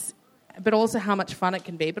is, but also how much fun it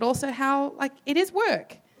can be, but also how it is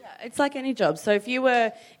work. Yeah, it's like any job. So if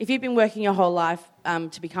you've been working your whole life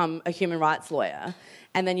to become a human rights lawyer,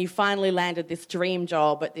 and then you finally landed this dream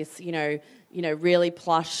job at this, really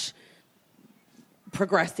plush,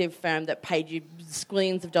 progressive firm that paid you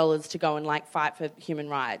squillions of dollars to go and fight for human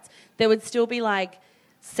rights, there would still be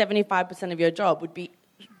 75% of your job would be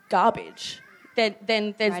garbage.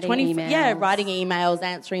 Then there's writing writing emails,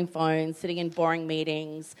 answering phones, sitting in boring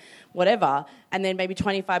meetings, whatever. And then maybe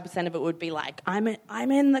 25% of it would be I'm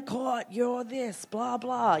in the court, you're this, blah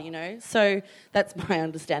blah. So that's my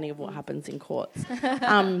understanding of what happens in courts.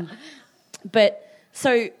 But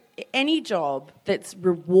so any job that's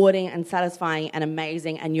rewarding and satisfying and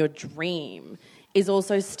amazing and your dream is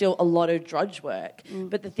also still a lot of drudge work.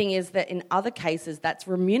 But the thing is that in other cases, that's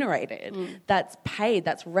remunerated, that's paid,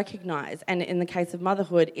 that's recognised. And in the case of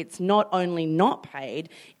motherhood, it's not only not paid,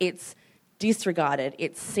 it's disregarded,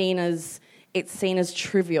 it's seen as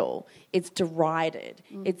trivial, it's derided.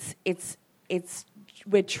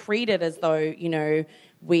 We're treated as though,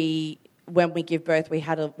 when we give birth, we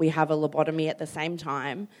have a lobotomy at the same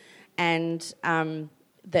time, and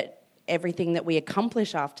that everything that we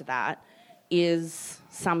accomplish after that is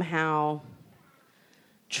somehow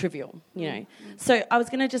trivial, So I was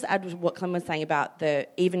going to just add what Clem was saying about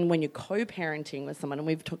even when you're co-parenting with someone, and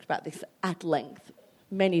we've talked about this at length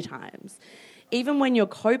many times, even when you're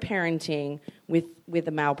co-parenting with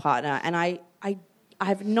a male partner, and I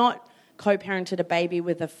have not co-parented a baby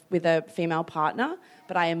with a female partner,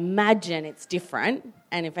 but I imagine it's different,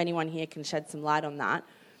 and if anyone here can shed some light on that.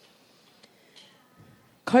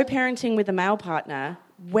 Co-parenting with a male partner,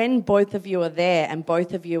 when both of you are there and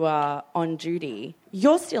both of you are on duty,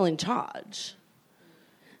 you're still in charge.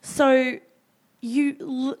 So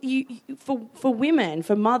for women,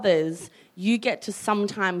 for mothers, you get to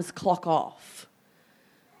sometimes clock off.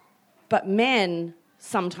 But men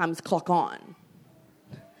sometimes clock on.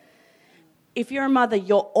 if you're a mother,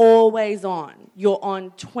 you're always on. You're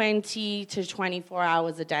on 20 to 24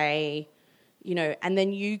 hours a day, you know, and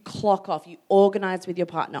then you clock off. You organise with your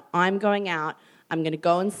partner. I'm going out. I'm going to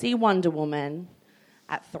go and see Wonder Woman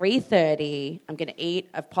at 3:30. I'm going to eat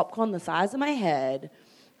a popcorn the size of my head,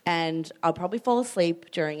 and I'll probably fall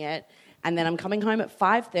asleep during it. And then I'm coming home at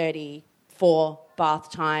 5:30 for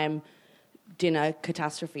bath time, dinner,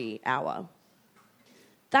 catastrophe hour.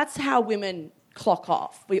 That's how women clock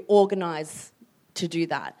off. We organise to do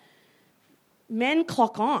that. Men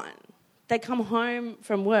clock on. They come home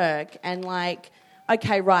from work and like,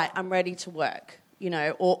 okay, right, I'm ready to work, you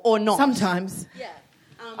know, or not. Sometimes. Yeah.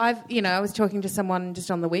 I was talking to someone just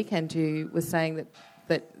on the weekend who was saying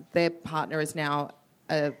that their partner is now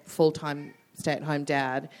a full-time stay-at-home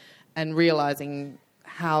dad and realising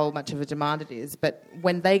how much of a demand it is. But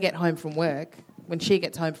when they get home from work, when she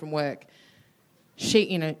gets home from work,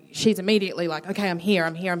 she's immediately like, okay, I'm here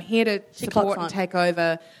to support and take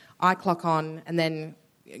over. I clock on, and then,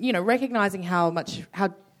 you know, recognising how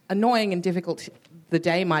annoying and difficult the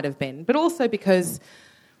day might have been, but also because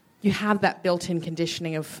you have that built-in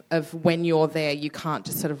conditioning of when you're there, you can't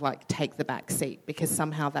just sort of like take the back seat because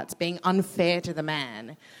somehow that's being unfair to the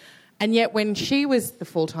man. And yet when she was the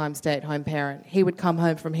full-time stay-at-home parent, he would come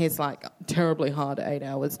home from his like terribly hard 8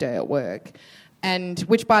 hours day at work, and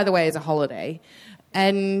which, by the way, is a holiday,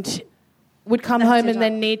 and would come home and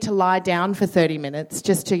then need to lie down for 30 minutes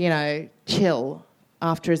just to, you know, chill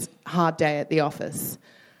after his hard day at the office.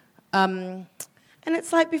 And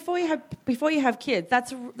it's like before you have kids,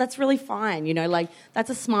 that's really fine, you know, like that's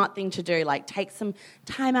a smart thing to do. Like take some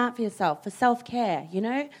time out for yourself, for self-care, you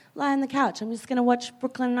know, lie on the couch. I'm just going to watch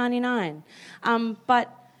Brooklyn 99.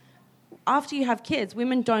 But after you have kids,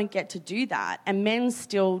 women don't get to do that, and men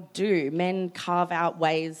still do. Men carve out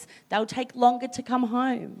ways. They'll take longer to come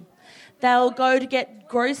home. They'll go to get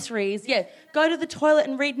groceries. Yeah, go to the toilet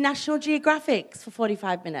and read National Geographics for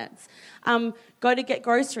 45 minutes. Go to get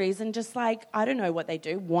groceries and just like, I don't know what they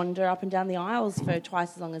do, wander up and down the aisles for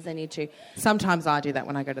twice as long as they need to. Sometimes I do that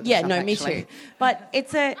when I go to the shop, no, actually. me too. But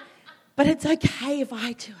it's okay if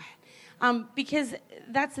I do it. Because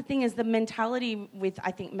that's the thing, is the mentality with,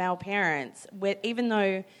 I think, male parents, where even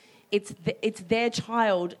though it's their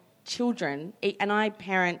children, and I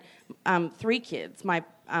parent 3 kids. My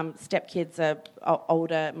stepkids are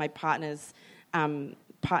older. My partner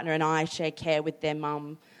and I share care with their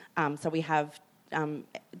mum. So we have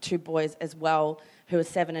 2 boys as well who are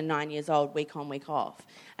 7 and 9 years old, week on, week off.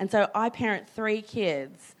 And so I parent 3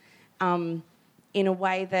 kids in a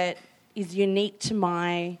way that is unique to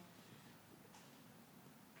my...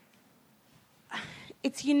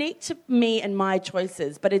 It's unique to me and my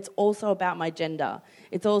choices, but it's also about my gender.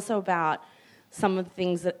 It's also about some of the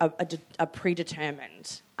things that are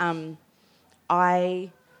predetermined.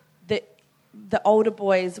 The older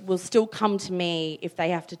boys will still come to me if they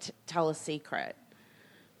have to tell a secret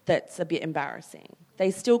that's a bit embarrassing. They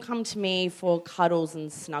still come to me for cuddles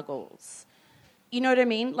and snuggles. You know what I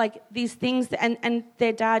mean? Like these things, and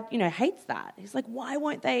their dad, you know, hates that. He's like, why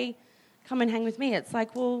won't they come and hang with me? It's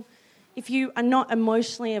like, well, if you are not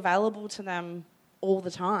emotionally available to them all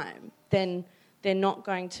the time, then they're not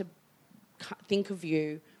going to think of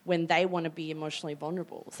you when they want to be emotionally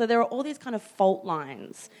vulnerable. So there are all these kind of fault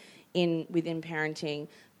lines within parenting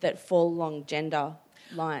that fall along gender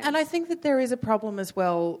lines. And I think that there is a problem as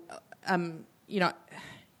well. You know,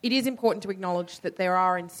 it is important to acknowledge that there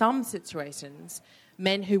are, in some situations,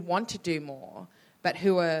 men who want to do more, but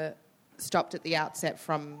who are stopped at the outset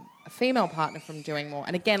from a female partner from doing more.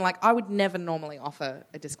 And again, like, I would never normally offer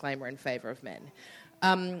a disclaimer in favour of men.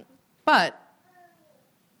 But,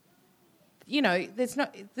 you know, there's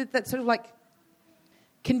not that sort of like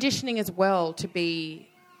conditioning as well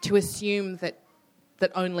to assume that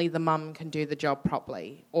only the mum can do the job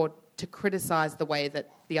properly, or to criticise the way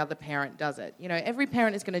that the other parent does it. You know, every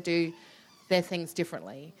parent is going to do their things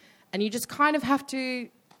differently, and you just kind of have to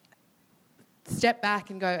step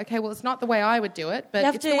back and go, okay, well, it's not the way I would do it,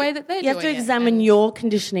 but it's the way that they're doing it. You have to examine your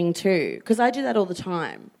conditioning too, because I do that all the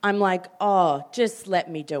time. I'm like, oh, just let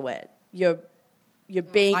me do it. You're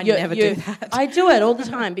being... I never do that. I do it all the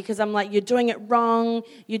time because I'm like, you're doing it wrong.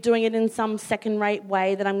 You're doing it in some second-rate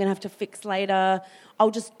way that I'm going to have to fix later.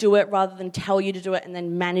 I'll just do it rather than tell you to do it and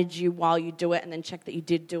then manage you while you do it and then check that you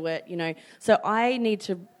did do it, you know. So I need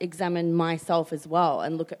to examine myself as well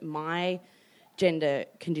and look at my gender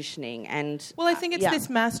conditioning. And well, I think it's this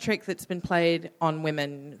mass trick that's been played on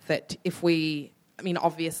women that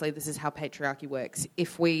obviously this is how patriarchy works.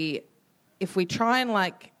 If we try and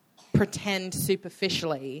like pretend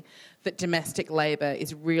superficially that domestic labour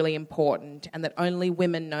is really important and that only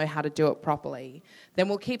women know how to do it properly, then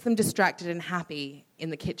we'll keep them distracted and happy in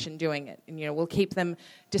the kitchen doing it. And, we'll keep them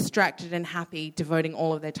distracted and happy devoting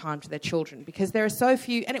all of their time to their children, because there are so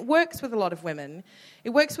few, and it works with a lot of women.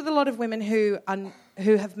 It works with a lot of women who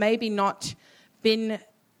have maybe not been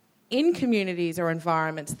in communities or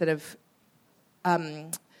environments that have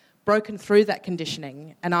broken through that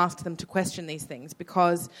conditioning and asked them to question these things,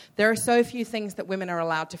 because there are so few things that women are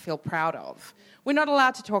allowed to feel proud of. We're not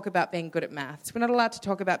allowed to talk about being good at maths. We're not allowed to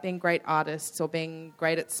talk about being great artists or being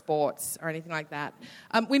great at sports or anything like that.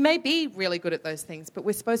 We may be really good at those things, but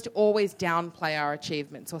we're supposed to always downplay our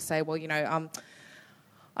achievements or say, well,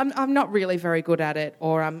 I'm not really very good at it,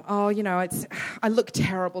 or I look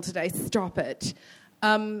terrible today, stop it.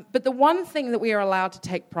 But the one thing that we are allowed to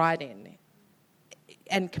take pride in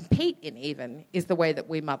and compete in even is the way that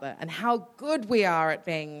we mother and how good we are at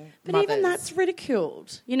being but mothers. Even that's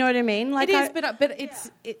ridiculed. You know what I mean? Like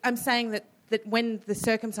I'm saying that when the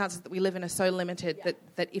circumstances that we live in are so limited,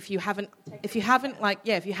 that if you haven't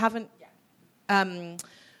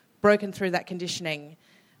broken through that conditioning,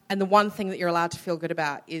 and the one thing that you're allowed to feel good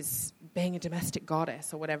about is being a domestic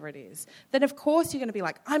goddess or whatever it is, then of course you're going to be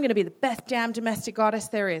like, I'm going to be the best damn domestic goddess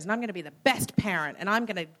there is, and I'm going to be the best parent, and I'm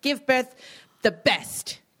going to give birth the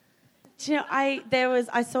best. Do you know,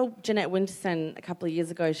 I saw Jeanette Winterson a couple of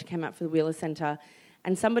years ago. She came out for the Wheeler Centre,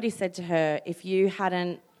 and somebody said to her, if you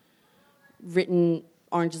hadn't written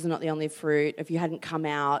Oranges Are Not the Only Fruit, if you hadn't come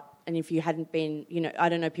out, and if you hadn't been, I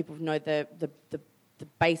don't know, people know the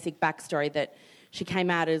basic backstory that she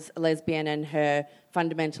came out as a lesbian and her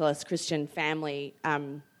fundamentalist Christian family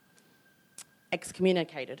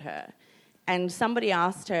excommunicated her. And somebody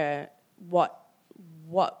asked her what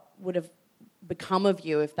would have become of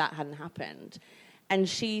you if that hadn't happened. And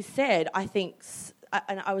she said,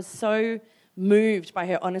 and I was so moved by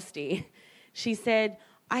her honesty, she said,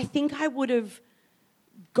 I think I would have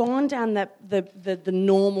gone down the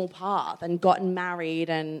normal path and gotten married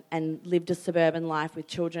and lived a suburban life with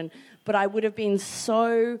children, but I would have been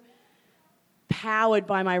so powered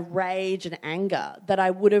by my rage and anger that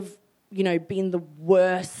I would have, been the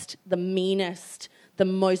worst, the meanest, the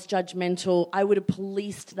most judgmental. I would have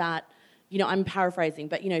policed that. I'm paraphrasing,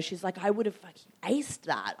 but, she's like, I would have fucking aced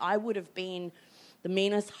that. I would have been the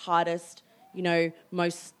meanest, hardest,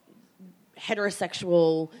 most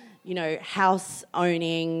heterosexual,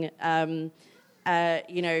 house-owning,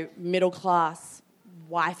 middle-class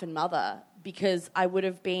wife and mother, because I would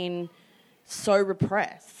have been so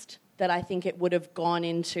repressed that I think it would have gone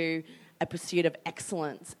into a pursuit of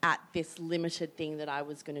excellence at this limited thing that I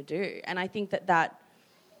was going to do. And I think that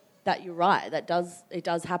you're right. It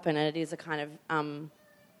does happen, and it is a kind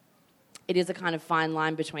of fine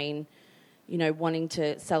line between, wanting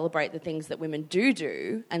to celebrate the things that women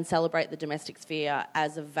do and celebrate the domestic sphere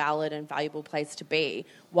as a valid and valuable place to be,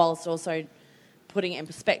 whilst also putting it in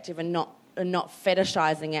perspective and not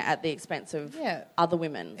fetishizing it at the expense of other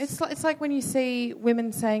women. It's like when you see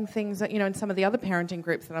women saying things that, in some of the other parenting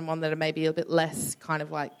groups that I'm on that are maybe a bit less kind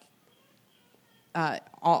of like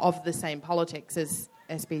of the same politics as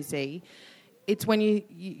SBZ. It's when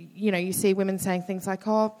you see women saying things like,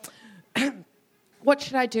 oh, what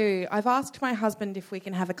should I do? I've asked my husband if we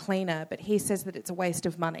can have a cleaner, but he says that it's a waste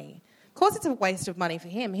of money. Of course it's a waste of money for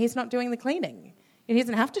him. He's not doing the cleaning. He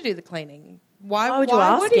doesn't have to do the cleaning. Why would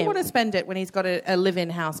he want to spend it when he's got a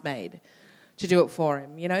live-in housemaid to do it for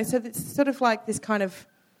him? So it's sort of like this kind of...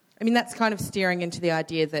 I mean, that's kind of steering into the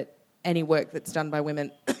idea that any work that's done by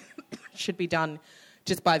women should be done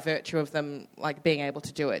just by virtue of them, like, being able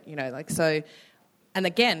to do it, so... And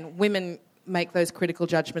again, women make those critical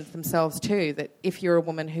judgments themselves too, that if you're a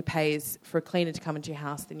woman who pays for a cleaner to come into your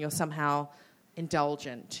house, then you're somehow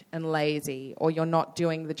indulgent and lazy, or you're not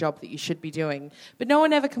doing the job that you should be doing. But no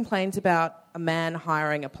one ever complains about a man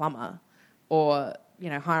hiring a plumber or,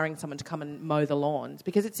 hiring someone to come and mow the lawns,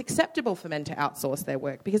 because it's acceptable for men to outsource their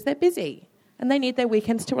work because they're busy and they need their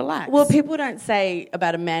weekends to relax. Well, people don't say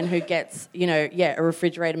about a man who gets, a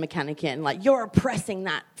refrigerator mechanic in, like, you're oppressing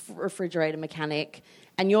that refrigerator mechanic,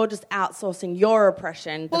 and you're just outsourcing your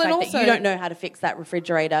oppression. The fact that you don't know how to fix that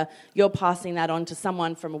refrigerator, you're passing that on to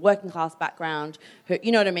someone from a working class background who,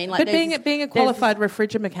 you know what I mean? Like, but being a qualified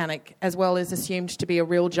refrigerator mechanic as well is assumed to be a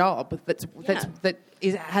real job that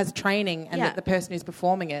has training, and that the person who's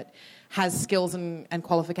performing it has skills and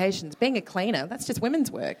qualifications. Being a cleaner, that's just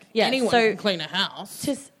women's work. Yeah, anyone can clean a house.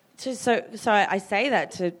 So I say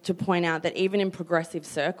that to point out that even in progressive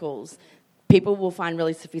circles, people will find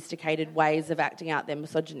really sophisticated ways of acting out their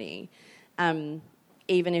misogyny.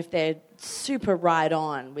 even if they're super right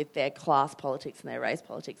on with their class politics and their race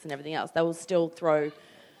politics and everything else, they will still throw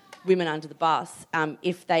women under the bus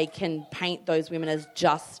if they can paint those women as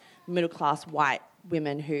just middle-class white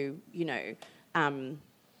women who,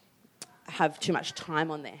 have too much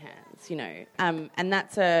time on their hands, and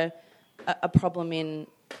that's a problem in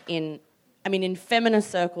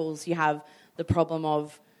feminist circles. You have the problem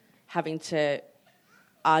of having to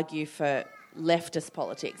argue for leftist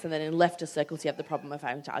politics, and then in leftist circles you have the problem of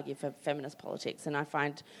having to argue for feminist politics. And I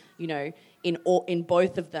find, in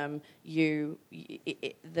both of them,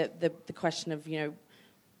 the question of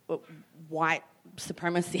white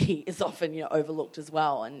supremacy is often overlooked as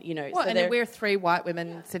well. And and we're three white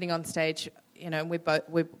women sitting on stage, and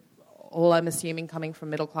we're all, I'm assuming, coming from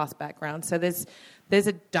middle class backgrounds. So there's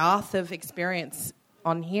a dearth of experience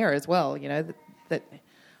on here as well. That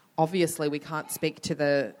obviously we can't speak to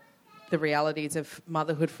the realities of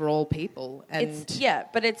motherhood for all people. And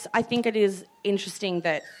I think it is interesting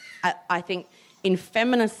that I think in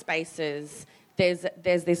feminist spaces there's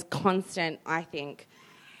this constant, I think,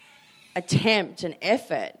 attempt and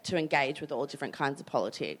effort to engage with all different kinds of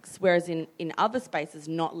politics, whereas in other spaces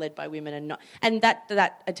not led by women and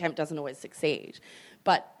that attempt doesn't always succeed,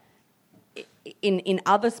 but in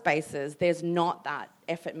other spaces there's not that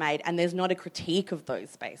effort made, and there's not a critique of those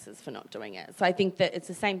spaces for not doing it. So I think that it's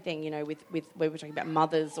the same thing, with where we're talking about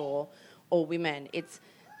mothers or women.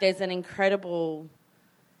 There's an incredible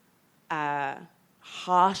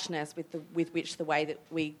harshness with which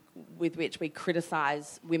we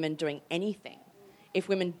criticise women doing anything. If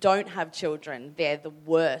women don't have children, they're the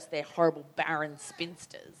worst. They're horrible, barren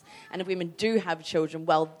spinsters. And if women do have children,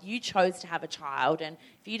 well, you chose to have a child, and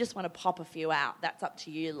if you just want to pop a few out, that's up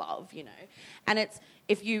to you, love, And it's,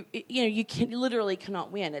 if you literally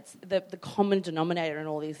cannot win. It's the common denominator in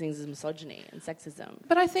all these things is misogyny and sexism.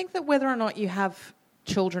 But I think that whether or not you have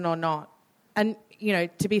children or not, and,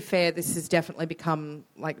 to be fair, this has definitely become,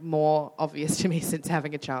 more obvious to me since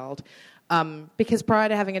having a child. Because prior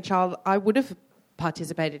to having a child, I would have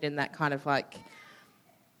participated in that kind of,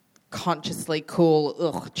 consciously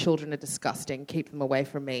cool, children are disgusting, keep them away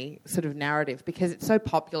from me sort of narrative, because it's so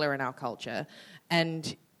popular in our culture.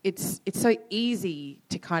 And it's so easy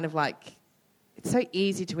to kind of, it's so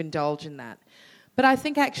easy to indulge in that. But I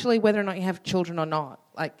think actually whether or not you have children or not,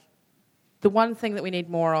 the one thing that we need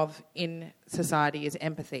more of in society is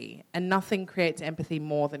empathy. And nothing creates empathy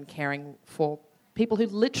more than caring for people who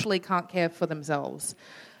literally can't care for themselves.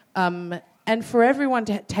 And for everyone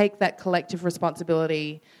to take that collective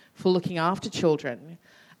responsibility for looking after children,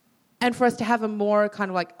 and for us to have a more kind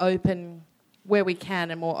of open, where we can,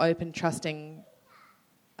 a more open, trusting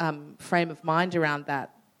frame of mind around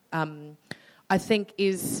that, I think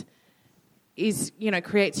is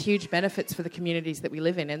creates huge benefits for the communities that we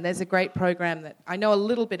live in. And there's a great program that I know a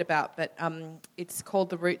little bit about, but it's called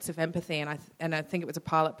The Roots of Empathy, and I think it was a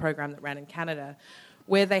pilot program that ran in Canada,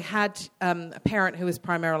 where they had a parent who was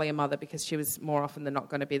primarily a mother, because she was more often than not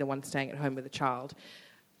going to be the one staying at home with a child,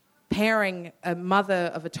 pairing a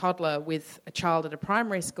mother of a toddler with a child at a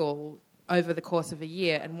primary school over the course of a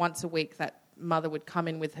year, and once a week that mother would come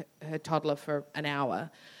in with her toddler for an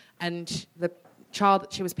hour, and the child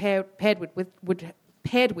that she was paired with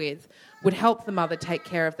would help the mother take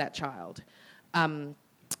care of that child. And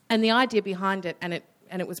the idea behind it, and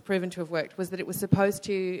it was proven to have worked, was that it was supposed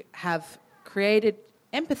to have created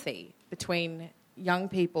empathy between young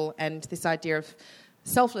people and this idea of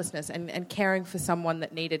selflessness and caring for someone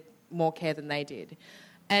that needed more care than they did.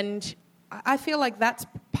 And I feel like that's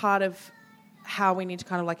part of how we need to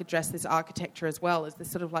kind of address this architecture as well, is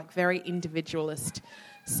this sort of very individualist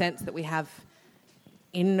sense that we have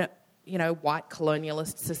in white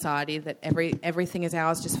colonialist society, that everything is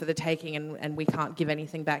ours just for the taking, and we can't give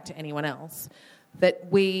anything back to anyone else. That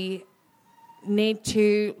we need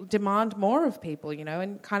to demand more of people,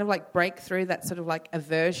 and kind of break through that sort of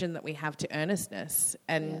aversion that we have to earnestness,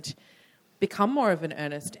 and become more of an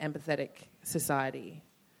earnest, empathetic society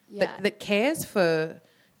that cares for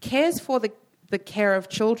the care of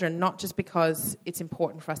children, not just because it's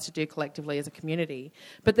important for us to do collectively as a community,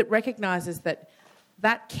 but that recognises that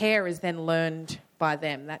care is then learned by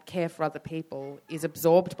them. That care for other people is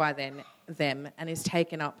absorbed by them and is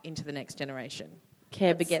taken up into the next generation.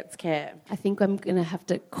 Care begets care. I think I'm going to have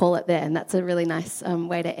to call it there, and that's a really nice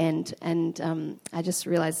way to end. And I just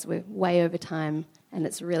realised we're way over time, and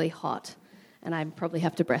it's really hot, and I probably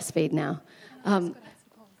have to breastfeed now.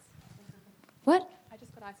 What? I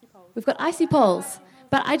just got icy poles. We've got icy poles.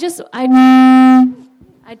 But I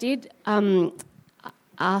did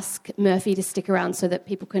ask Murphy to stick around so that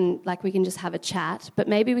people can, we can just have a chat. But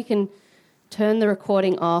maybe we can turn the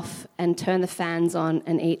recording off and turn the fans on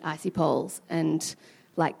and eat icy poles. And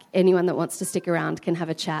like anyone that wants to stick around can have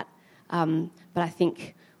a chat. But I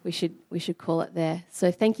think we should call it there.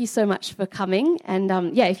 So thank you so much for coming. And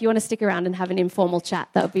if you want to stick around and have an informal chat,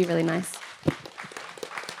 that would be really nice.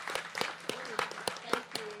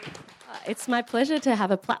 It's my pleasure to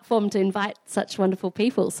have a platform to invite such wonderful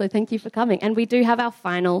people. So thank you for coming. And we do have our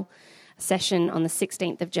final session on the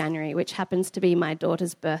 16th of January, which happens to be my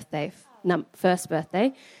daughter's birthday, first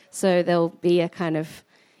birthday. So there'll be a kind of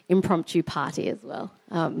impromptu party as well.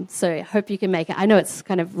 So I hope you can make it. I know it's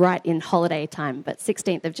kind of right in holiday time, but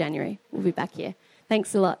 16th of January, we'll be back here.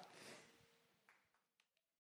 Thanks a lot.